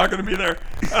 I'm not going to be there.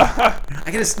 I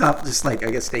got to stop. I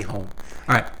got to stay home.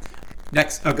 All right.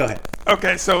 Next. Oh, go ahead.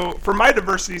 Okay, so for my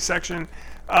diversity section,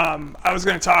 I was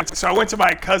going to talk. So I went to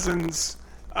my cousin's,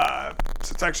 so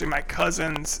it's actually my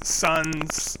cousin's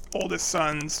oldest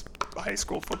son's high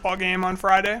school football game on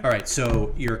Friday. All right,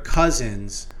 so your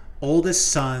cousin's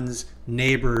oldest son's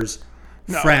neighbor's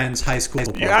friend's high school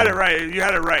football game. You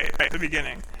had it right at the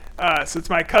beginning. So it's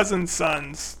my cousin's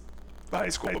son's high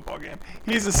school football game.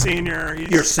 He's a senior.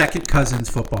 Your second cousin's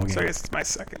football game. So I guess it's my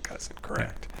second cousin,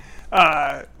 correct.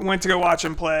 Yeah. Went to go watch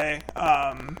him play.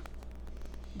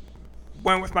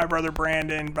 Went with my brother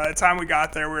Brandon. By the time we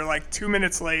got there, we were like 2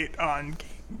 minutes late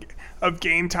of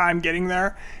game time getting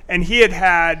there. And he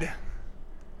had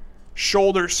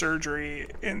shoulder surgery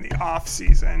in the off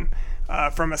season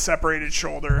from a separated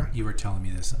shoulder. You were telling me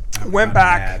this. Went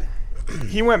back.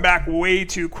 He went back way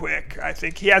too quick. I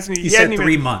think he hasn't. He said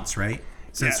 3 months, right?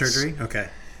 Since surgery. Okay.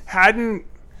 I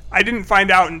didn't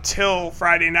find out until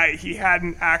Friday night. He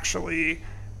hadn't actually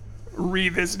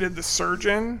revisited the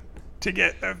surgeon to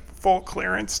get a full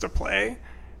clearance to play.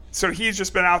 So he's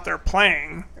just been out there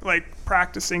playing, like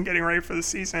practicing, getting ready for the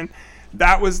season.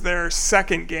 That was their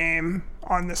second game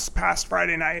on this past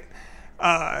Friday night.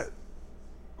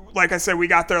 Like I said, we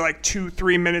got there like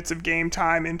 2-3 minutes of game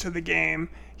time into the game.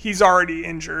 He's already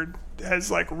injured, has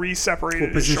like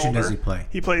re-separated his shoulder. What position does he play?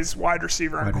 He plays wide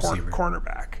receiver and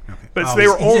cornerback. Okay. But they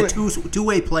were he's a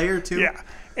two-way player too? Yeah.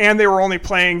 And they were only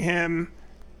playing him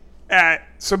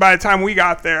so by the time we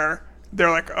got there, they're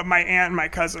like, my aunt and my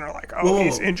cousin are like,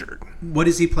 he's injured. What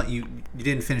is he playing? You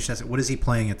didn't finish that. What is he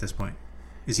playing at this point?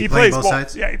 Is he playing both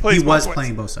sides? Yeah, he plays both sides.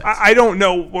 Playing both sides. I don't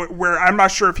know where. I'm not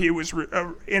sure if he was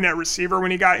in at receiver when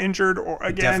he got injured or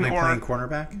again. Definitely playing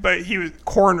cornerback? But he was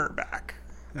cornerback.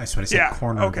 That's what I said,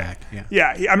 cornerback. Okay.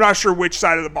 Yeah, I'm not sure which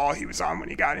side of the ball he was on when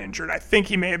he got injured. I think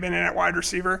he may have been in at wide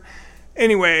receiver.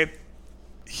 Anyway,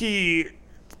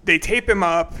 they tape him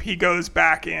up. He goes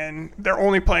back in. They're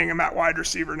only playing him at wide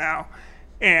receiver now.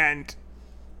 And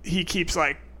he keeps,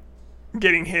 like,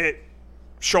 getting hit.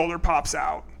 Shoulder pops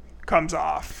out. Comes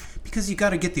off. Because you got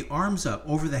to get the arms up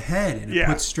over the head, and it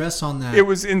puts stress on that. It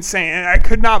was insane. And I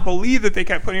could not believe that they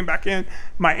kept putting him back in.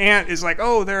 My aunt is like,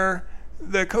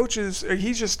 the coaches,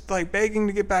 he's just like begging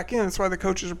to get back in. That's why the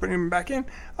coaches are putting him back in.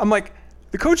 I'm like,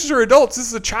 the coaches are adults. This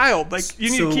is a child. Like,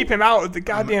 you need to keep him out of the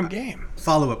goddamn game.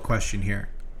 Follow-up question here.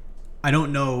 I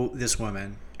don't know this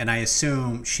woman, and I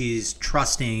assume she's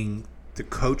trusting the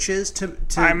coaches to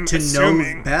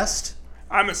know best.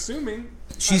 I'm assuming.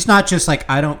 She's not just like,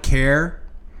 I don't care.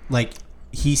 Like,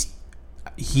 he's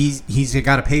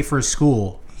got to pay for his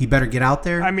school. He better get out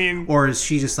there. I mean, or is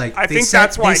she just like,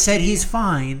 that's why they said he's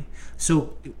fine.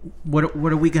 So what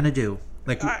are we gonna do?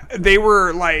 Like they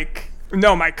were like,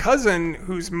 no, my cousin,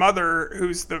 who's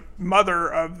the mother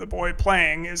of the boy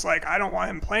playing, is like, I don't want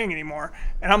him playing anymore.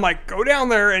 And I'm like, go down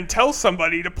there and tell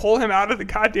somebody to pull him out of the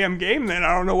goddamn game. Then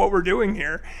I don't know what we're doing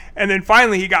here. And then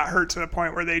finally he got hurt to the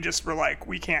point where they just were like,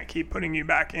 we can't keep putting you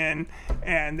back in,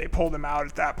 and they pulled him out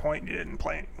at that point. And he didn't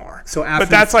play anymore. But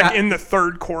that's like in the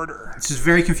third quarter. It's just a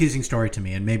very confusing story to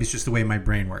me, and maybe it's just the way my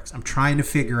brain works. I'm trying to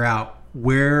figure out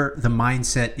where the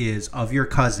mindset is of your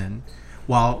cousin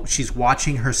while she's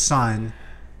watching her son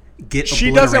get She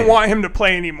obliterated. doesn't want him to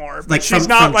play anymore. But like she's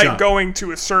not like going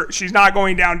to assert. She's not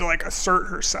going down to like assert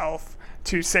herself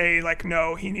to say, like,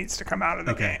 no, he needs to come out of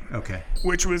the game. Okay.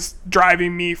 Which was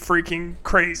driving me freaking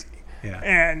crazy. Yeah.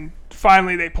 And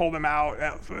finally they pulled him out.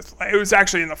 It was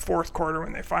actually in the fourth quarter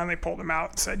when they finally pulled him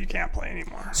out and said, you can't play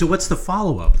anymore. So what's the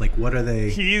follow-up? Like, what are they?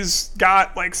 He's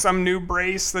got, like, some new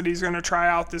brace that he's going to try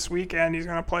out this weekend. He's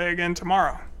going to play again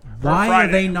tomorrow. Why are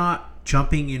they not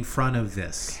jumping in front of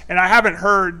this? And I haven't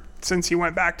heard since he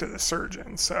went back to the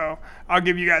surgeon. So I'll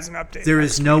give you guys an update. There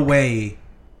is no way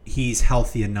he's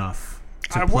healthy enough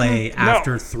to play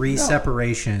after three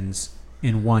separations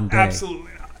in one day.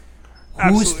 Absolutely not.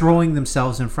 Who's throwing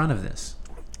themselves in front of this?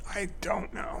 I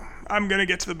don't know. I'm going to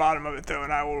get to the bottom of it, though,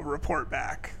 and I will report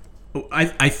back.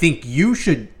 I think you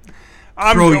should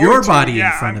throw your body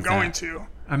in front of that. I'm going to.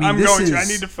 I mean, I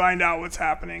need to find out what's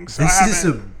happening. So this is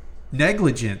a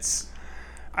negligence.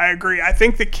 I agree. I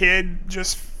think the kid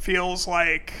just feels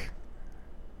like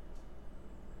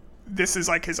this is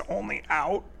like his only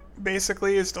out,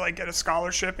 basically, is to like get a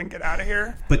scholarship and get out of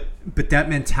here. But that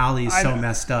mentality is so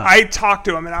messed up. I talked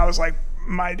to him and I was like,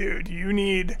 my dude, you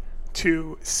need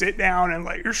to sit down and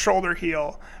let your shoulder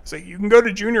heal. I was like, you can go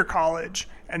to junior college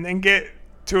and then get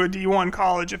to a D1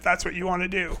 college if that's what you want to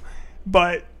do.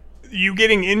 But you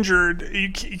getting injured,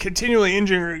 you continually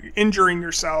injuring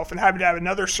yourself and having to have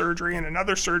another surgery and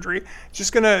another surgery,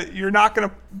 you're not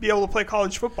gonna be able to play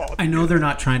college football. I know they're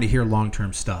not trying to hear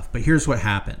long-term stuff, but here's what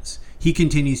happens. He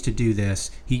continues to do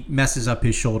this. He messes up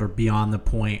his shoulder beyond the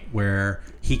point where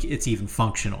it's even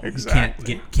functional.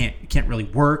 Exactly. He can't really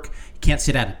work. You can't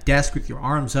sit at a desk with your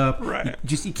arms up. Right.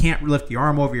 You can't lift your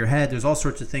arm over your head. There's all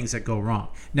sorts of things that go wrong.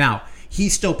 Now, he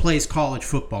still plays college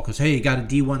football because, hey, he got a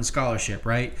D1 scholarship,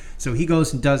 right? So he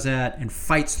goes and does that and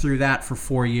fights through that for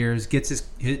 4 years, gets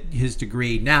his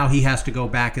degree. Now he has to go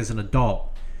back as an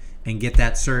adult and get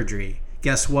that surgery.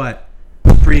 Guess what?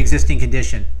 Pre-existing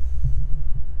condition.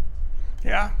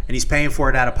 Yeah. And he's paying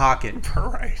for it out of pocket.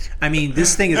 Right. I mean,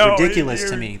 this thing is ridiculous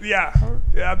to me. Yeah,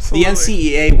 absolutely. The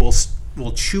NCAA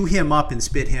will chew him up and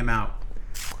spit him out.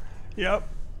 Yep.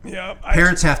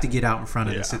 Parents have to get out in front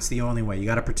of this. It's the only way. You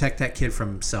got to protect that kid from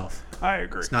himself. I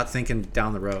agree. It's not thinking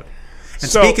down the road.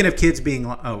 And speaking of kids being...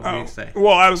 what do you say?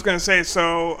 Well, I was going to say,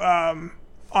 so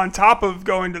on top of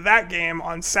going to that game,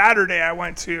 on Saturday I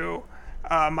went to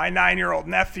my 9-year-old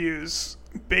nephew's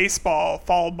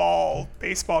fall ball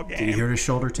baseball game. Did he hurt his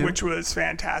shoulder too? Which was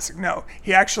fantastic. No,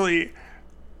 he actually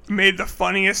made the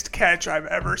funniest catch I've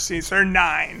ever seen. So they're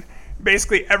 9.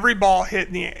 Basically, every ball hit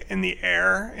in the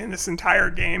air in this entire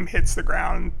game hits the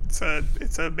ground. It's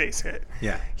a base hit.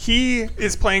 Yeah. He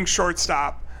is playing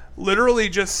shortstop. Literally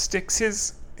just sticks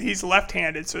he's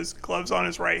left-handed, so his glove's on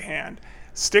his right hand.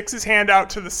 Sticks his hand out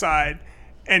to the side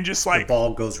and just like... The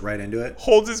ball goes right into it?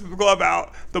 Holds his glove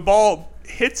out. The ball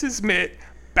hits his mitt,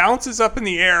 bounces up in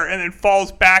the air, and then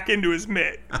falls back into his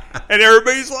mitt. And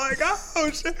everybody's like, oh,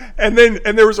 shit. And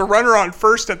there was a runner on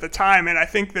first at the time, and I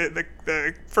think that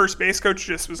the first base coach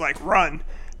just was like, run,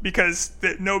 because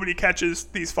nobody catches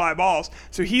these fly balls.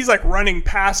 So he's like running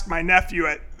past my nephew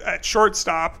at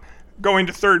shortstop, going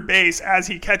to third base as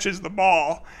he catches the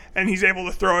ball, and he's able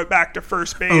to throw it back to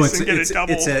first base and get a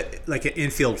double. It's like an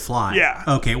infield fly. Yeah.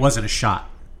 Okay, it wasn't a shot.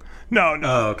 No.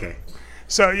 Oh, okay.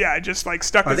 So yeah, I just like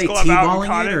stuck his glove out and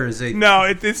caught it. Or is it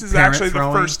this is actually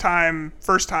the first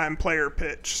time player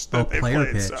pitch that they player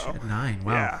played. Pitch So at 9.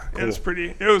 Wow. Yeah, cool. It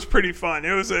was pretty fun.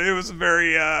 It was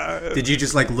very. Did you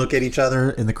just like look at each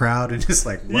other in the crowd and just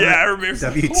like, what? Yeah, everybody was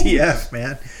WTF,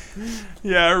 man.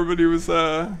 Yeah, everybody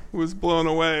was blown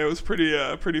away. It was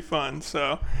pretty fun.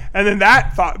 So, and then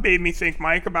that thought made me think,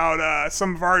 Mike, about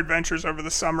some of our adventures over the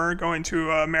summer, going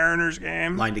to a Mariners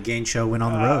game. Line to Gain show went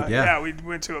on the road. Yeah, we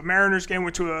went to a Mariners game.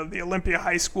 Went to the Olympia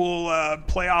High School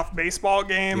playoff baseball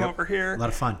game over here. A lot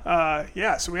of fun.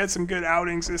 So we had some good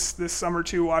outings this summer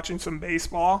too, watching some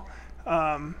baseball,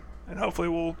 and hopefully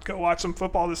we'll go watch some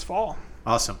football this fall.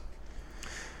 Awesome.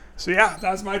 So yeah,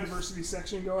 that was my diversity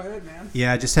section. Go ahead, man.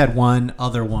 Yeah, I just had one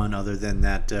other than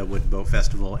that Wood Boat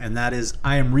Festival, and that is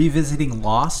I am revisiting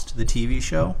Lost, the TV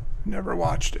show. Never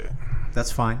watched it.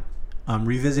 That's fine. I'm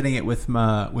revisiting it with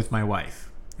my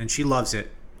wife, and she loves it,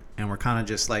 and we're kind of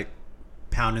just like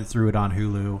pounding through it on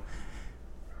Hulu.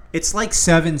 It's like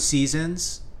 7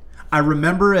 seasons. I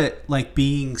remember it like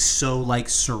being so like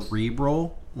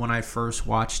cerebral when I first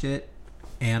watched it,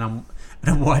 and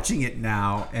I'm watching it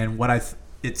now, and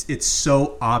it's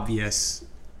so obvious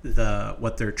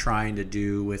what they're trying to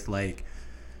do with like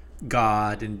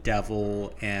God and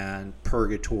devil and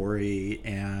purgatory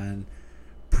and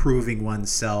proving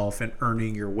oneself and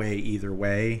earning your way either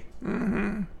way.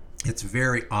 Mm-hmm. It's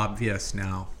very obvious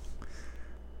now.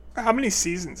 How many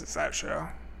seasons is that show?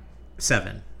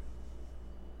 7.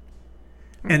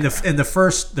 And the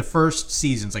first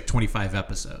season's like 25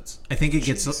 episodes. I think it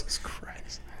gets. Jesus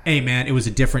Christ. Hey man, it was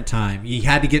a different time. You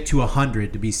had to get to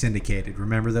 100 to be syndicated.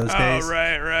 Remember those days? Oh,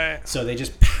 right. So they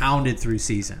just pounded through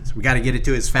seasons. We got to get it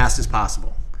to as fast as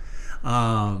possible.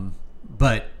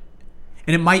 But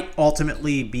it might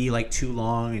ultimately be like too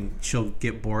long, and she'll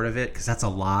get bored of it because that's a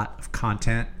lot of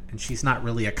content. And she's not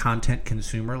really a content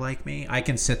consumer like me. I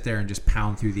can sit there and just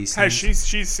pound through these things. Has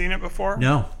she's seen it before?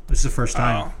 No, this is the first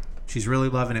time. Oh. She's really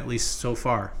loving it, at least so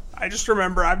far. I just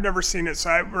remember, I've never seen it, so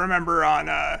I remember on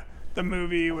the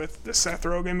movie with the Seth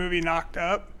Rogen movie, Knocked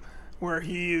Up, where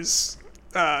he's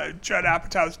Judd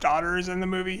Apatow's daughter is in the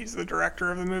movie. He's the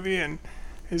director of the movie, and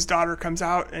his daughter comes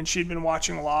out, and she'd been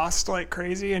watching Lost like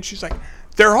crazy, and she's like,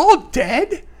 "They're all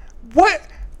dead? What?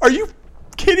 Are you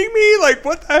kidding me? Like,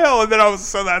 what the hell?" And then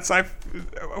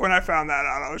when I found that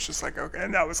out, I was just like, okay.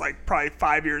 And that was like probably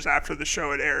 5 years after the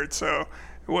show had aired, so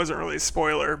it wasn't really a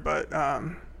spoiler, but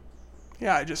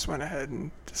yeah, I just went ahead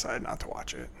and decided not to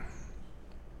watch it.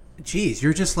 Jeez,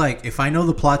 you're just like, if I know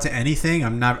the plot to anything,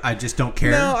 I just don't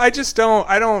care. No, I just don't.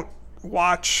 I don't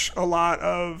watch a lot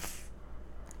of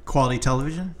quality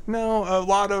television. No, a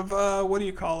lot of what do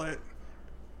you call it?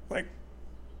 Like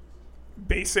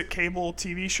basic cable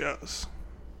TV shows.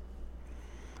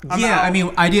 I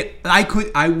mean,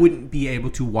 I wouldn't be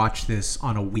able to watch this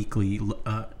on a weekly.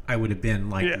 I would have been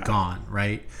gone,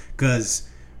 right? Because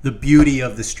the beauty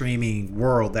of the streaming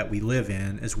world that we live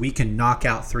in is we can knock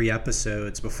out 3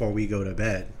 episodes before we go to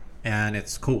bed, and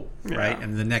it's cool, right?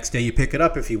 And the next day you pick it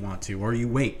up if you want to, or you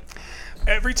wait.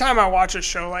 Every time I watch a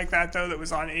show like that, though, that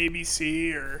was on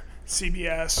ABC or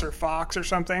CBS or Fox or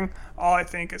something, all I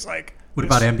think is like, what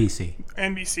about NBC?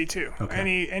 NBC too.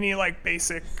 Okay. Any like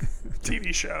basic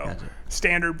TV show, gotcha.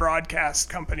 Standard broadcast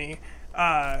company.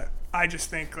 I just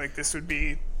think like this would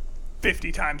be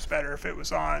 50 times better if it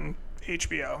was on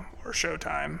HBO or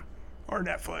Showtime or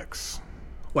Netflix.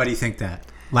 Why do you think that?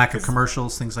 Lack of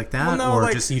commercials, things like that, well, no, or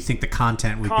like, just you think the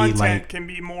content would be like can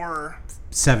be more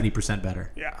 70%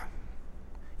 better? Yeah.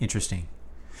 Interesting.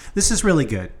 This is really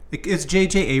good. It's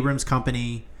J.J. Abrams'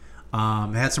 company. It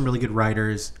had some really good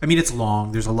writers. I mean, it's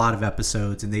long. There's a lot of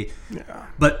episodes,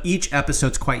 but each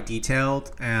episode's quite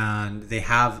detailed, and they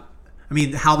have, I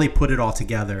mean, how they put it all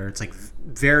together. It's like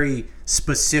very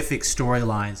specific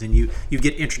storylines, and you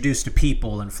get introduced to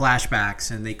people and flashbacks,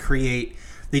 and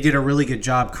they did a really good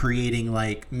job creating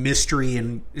like mystery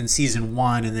in season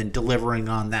 1, and then delivering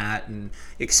on that and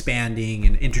expanding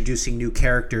and introducing new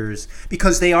characters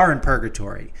because they are in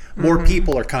purgatory. More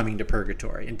people are coming to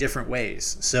purgatory in different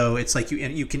ways. So it's like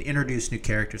you can introduce new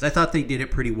characters. I thought they did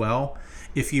it pretty well.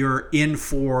 If you're in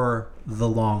for the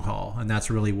long haul, and that's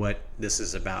really what this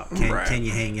is about. Can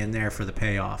you hang in there for the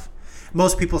payoff?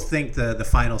 Most people think the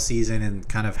final season and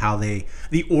kind of how the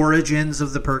origins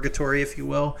of the purgatory, if you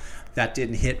will, that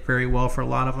didn't hit very well for a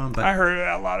lot of them. But I heard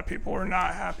that a lot of people were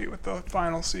not happy with the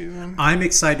final season. I'm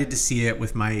excited to see it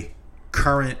with my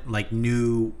current like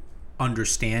new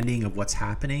understanding of what's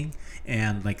happening,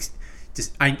 and like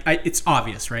just it's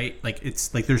obvious, right? Like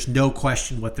it's like there's no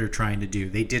question what they're trying to do.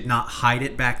 They did not hide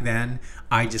it back then.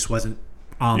 I just wasn't.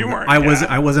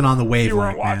 I wasn't on the wavelength. You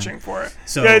weren't watching for it.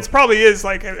 So yeah, it probably is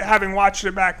like having watched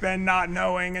it back then, not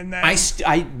knowing, and then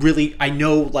I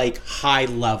know like high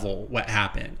level what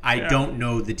happened. I don't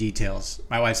know the details.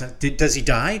 My wife said, "Does he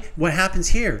die? What happens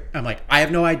here?" I'm like, I have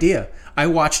no idea. I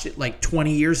watched it like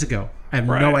 20 years ago. I have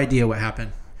no idea what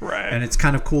happened. Right. And it's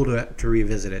kind of cool to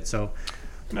revisit it. So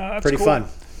no, that's pretty cool. fun.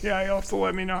 Yeah, you'll have to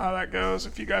let me know how that goes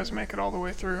if you guys make it all the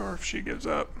way through, or if she gives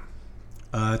up.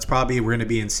 It's probably we're going to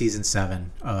be in season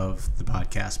 7 of the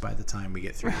podcast by the time we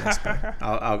get through this. But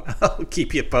I'll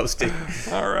keep you posted.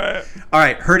 All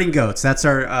right. Herding goats. That's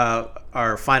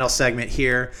our final segment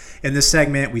here. In this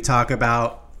segment, we talk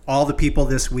about all the people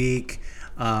this week.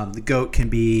 The GOAT can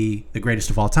be the greatest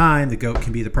of all time. The GOAT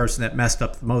can be the person that messed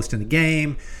up the most in the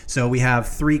game. So we have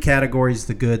 3 categories: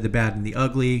 the good, the bad, and the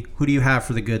ugly. Who do you have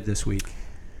for the good this week?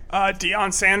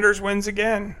 Deion Sanders wins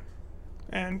again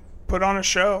and put on a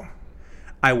show.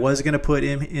 I was going to put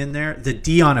him in there. The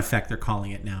Deion effect, they're calling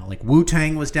it now. Like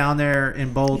Wu-Tang was down there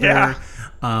in Boulder. Yeah.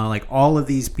 Like all of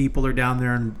these people are down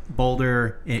there in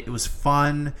Boulder. It was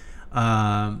fun.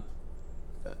 What's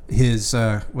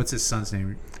his son's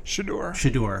name? Shador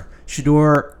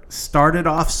started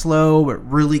off slow, but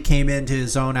really came into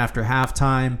his own after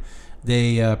halftime.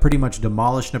 They pretty much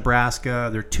demolished Nebraska.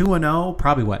 They're 2-0.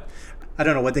 Probably what? I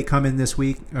don't know what they come in this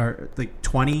week, or like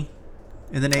 20.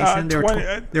 in the nation?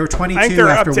 They were 22 I think they're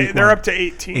after up to, week they're one. up to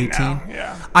 18 now.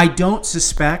 Yeah. I don't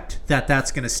suspect that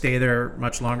that's going to stay there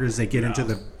much longer as they get into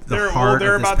the heart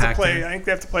they're of this about to Pac-10. play. I think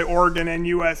they have to play Oregon and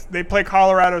US. They play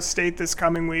Colorado State this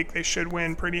coming week. They should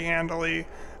win pretty handily.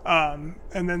 And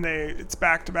then it's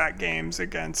back-to-back games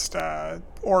against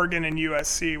Oregon and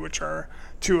USC, which are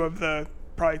two of the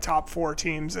probably top 4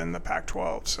 teams in the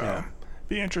Pac-12. So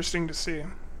be interesting to see.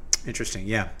 Interesting,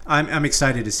 yeah. I'm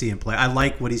excited to see him play. I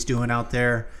like what he's doing out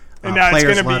there. And now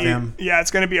players it's love him. Yeah,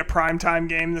 it's going to be a primetime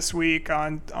game this week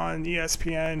on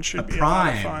ESPN. Should be a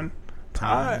lot of fun.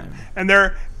 Time. And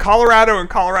Colorado and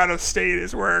Colorado State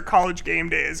is where College Game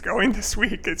Day is going this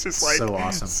week. It's just like so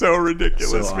awesome, so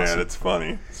ridiculous, so man. awesome. It's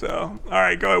funny. So, all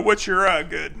right, go ahead. What's your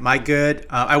good? My good.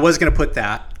 I was going to put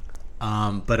that,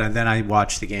 but then I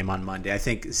watched the game on Monday. I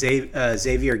think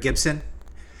Xavier Gibson,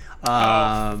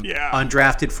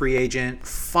 undrafted free agent,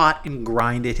 fought and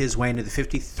grinded his way into the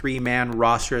 53-man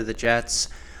roster of the Jets.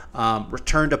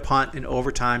 Returned a punt in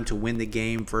overtime to win the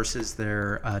game versus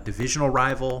their divisional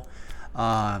rival.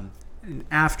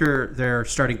 After their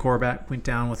starting quarterback went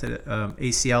down with an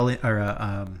ACL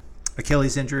or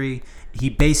Achilles injury, he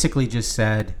basically just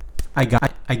said, "I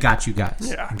got you guys."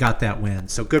 Yeah. And got that win.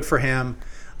 So good for him.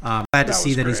 Glad to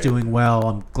see that he's doing well.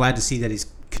 I'm glad to see that he's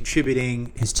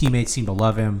contributing. His teammates seem to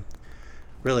love him.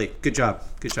 Really, good job,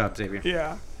 Xavier.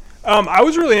 Yeah. I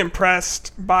was really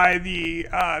impressed by the.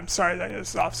 Sorry that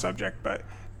is off subject, but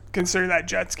consider that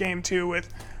Jets game too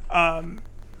with.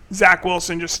 Zach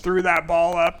Wilson just threw that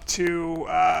ball up to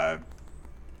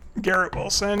Garrett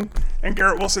Wilson, and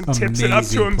Garrett Wilson tips it up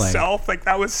to himself. Like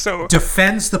that was so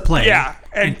defends the play,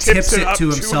 and tips it to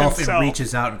himself and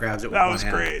reaches out and grabs it. That was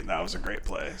great. That was a great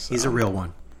play. So. He's a real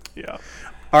one. Yeah.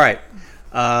 All right,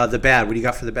 the bad. What do you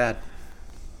got for the bad?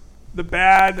 The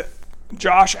bad,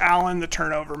 Josh Allen, the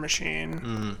turnover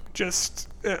machine. Just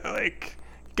like.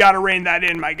 Got to rein that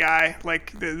in, my guy.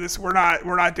 Like this, we're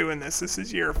not doing this. This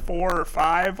is year 4 or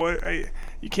 5.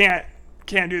 You can't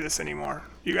do this anymore.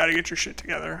 You got to get your shit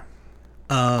together.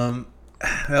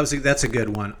 That's a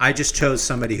good one. I just chose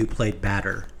somebody who played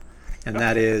better, and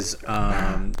that is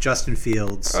Justin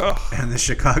Fields and the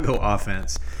Chicago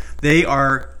offense. They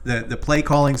are the play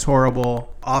calling's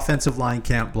horrible. Offensive line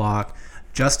can't block.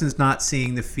 Justin's not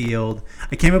seeing the field.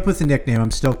 I came up with a nickname.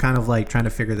 I'm still kind of like trying to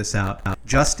figure this out.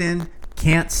 Justin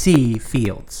can't see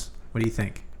Fields. What do you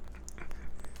think?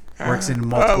 Works in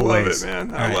multiple ways. I love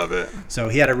it, man. I love it. So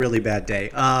he had a really bad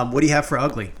day. What do you have for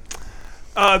ugly?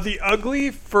 The ugly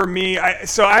for me, I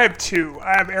have 2.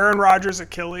 I have Aaron Rodgers'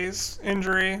 Achilles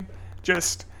injury.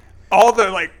 Just all the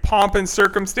like pomp and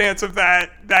circumstance of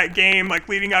that game, like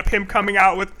leading up, him coming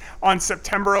out on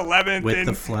September 11th with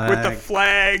the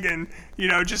flag, and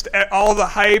just all the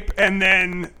hype, and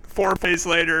then 4 days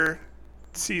later,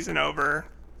 season over.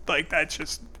 Like that's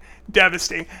just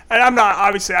devastating. And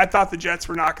I thought the Jets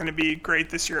were not going to be great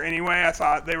this year anyway. I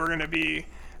thought they were going to be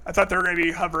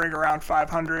hovering around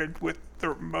 500 with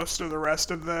most of the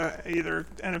rest of the either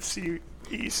NFC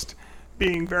East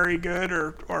being very good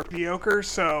or mediocre.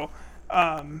 So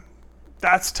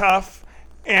that's tough.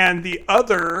 And the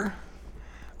other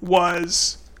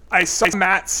was I saw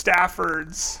Matt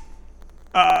Stafford's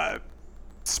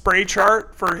spray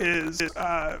chart for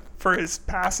his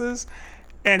passes.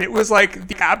 And it was like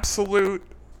the absolute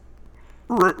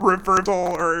reversal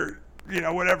or,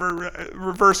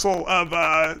 reversal of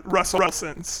Russell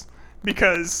Wilson's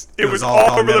because it was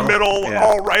all over the middle,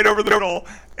 all right over the middle,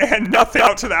 and nothing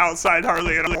out to the outside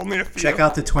hardly at all. Only a few. Check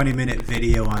out the 20-minute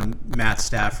video on Matt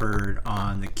Stafford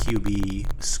on the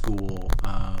QB School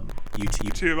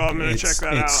YouTube. I'm gonna check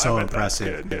that out. It's so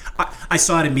impressive. I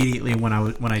saw it immediately when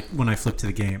I flipped to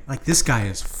the game. Like this guy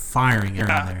is firing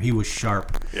around there. He was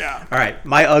sharp. Yeah. All right,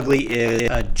 my ugly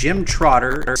is Jim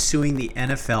Trotter suing the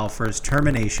NFL for his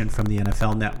termination from the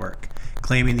NFL Network,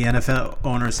 claiming the NFL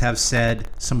owners have said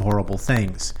some horrible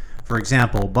things. For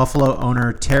example, Buffalo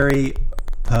owner Terry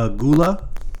Pagula,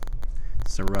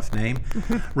 it's a rough name,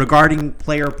 regarding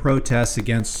player protests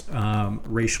against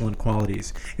racial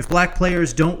inequalities. If black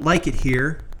players don't like it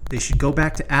here, they should go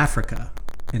back to Africa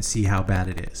and see how bad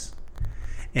it is.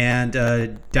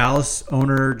 And Dallas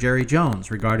owner Jerry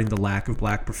Jones regarding the lack of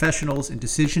black professionals in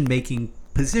decision-making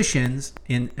positions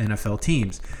in NFL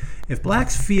teams. If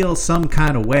blacks feel some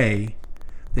kind of way,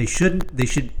 if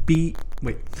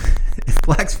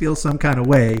blacks feel some kind of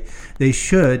way, they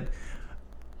should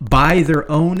buy their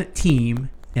own team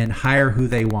and hire who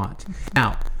they want.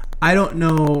 Now, I don't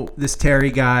know this Terry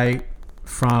guy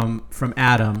from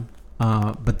Adam,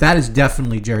 but that is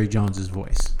definitely Jerry Jones's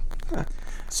voice.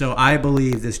 So I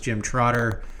believe this Jim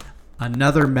Trotter,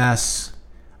 another mess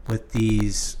with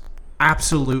these.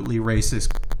 absolutely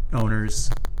racist owners,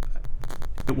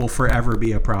 it will forever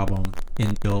be a problem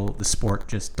until the sport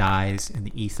just dies in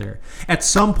the ether. At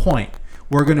some point,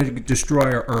 we're going to destroy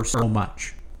our earth so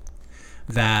much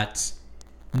that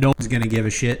no one's going to give a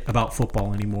shit about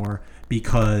football anymore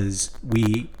because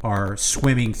we are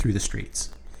swimming through the streets.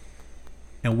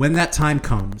 And when that time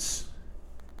comes,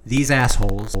 these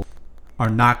assholes are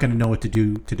not going to know what to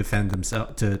do to defend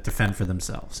for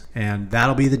themselves. And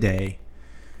that'll be the day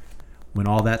when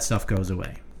all that stuff goes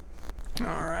away. All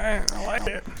right, I like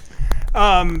it.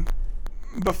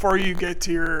 Before you get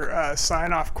to your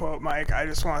sign-off quote, Mike, I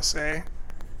just want to say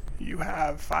you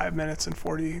have 5 minutes and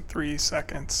 43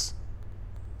 seconds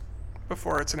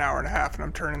before it's an hour and a half, and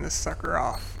I'm turning this sucker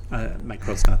off. My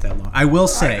quote's not that long. I will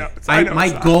say,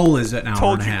 my goal is an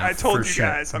hour and a half. I told you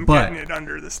guys, I'm getting it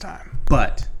under this time.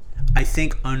 But I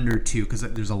think under 2, because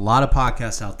there's a lot of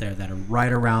podcasts out there that are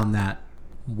right around that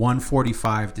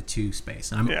 1:45 to 2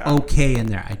 space, and I'm okay in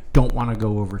there. I don't want to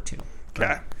go over 2.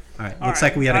 Okay. All right. Looks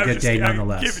like we had a good day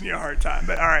nonetheless. I'm giving you a hard time,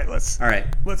 but all right,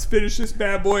 let's finish this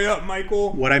bad boy up,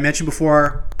 Michael. What I mentioned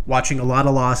before, watching a lot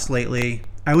of Lost lately,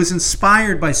 I was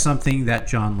inspired by something that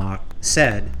John Locke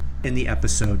said in the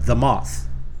episode The Moth.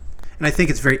 And I think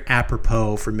it's very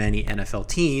apropos for many NFL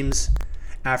teams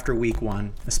after week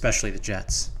 1, especially the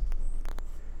Jets.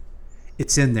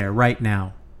 It's in there right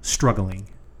now, struggling.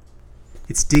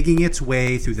 It's digging its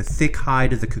way through the thick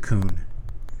hide of the cocoon.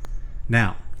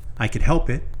 Now, I could help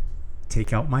it.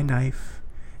 Take out my knife,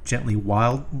 gently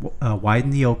widen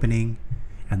the opening,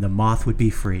 and the moth would be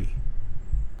free.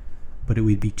 But it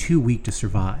would be too weak to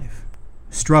survive.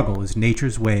 Struggle is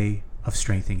nature's way of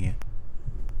strengthening it.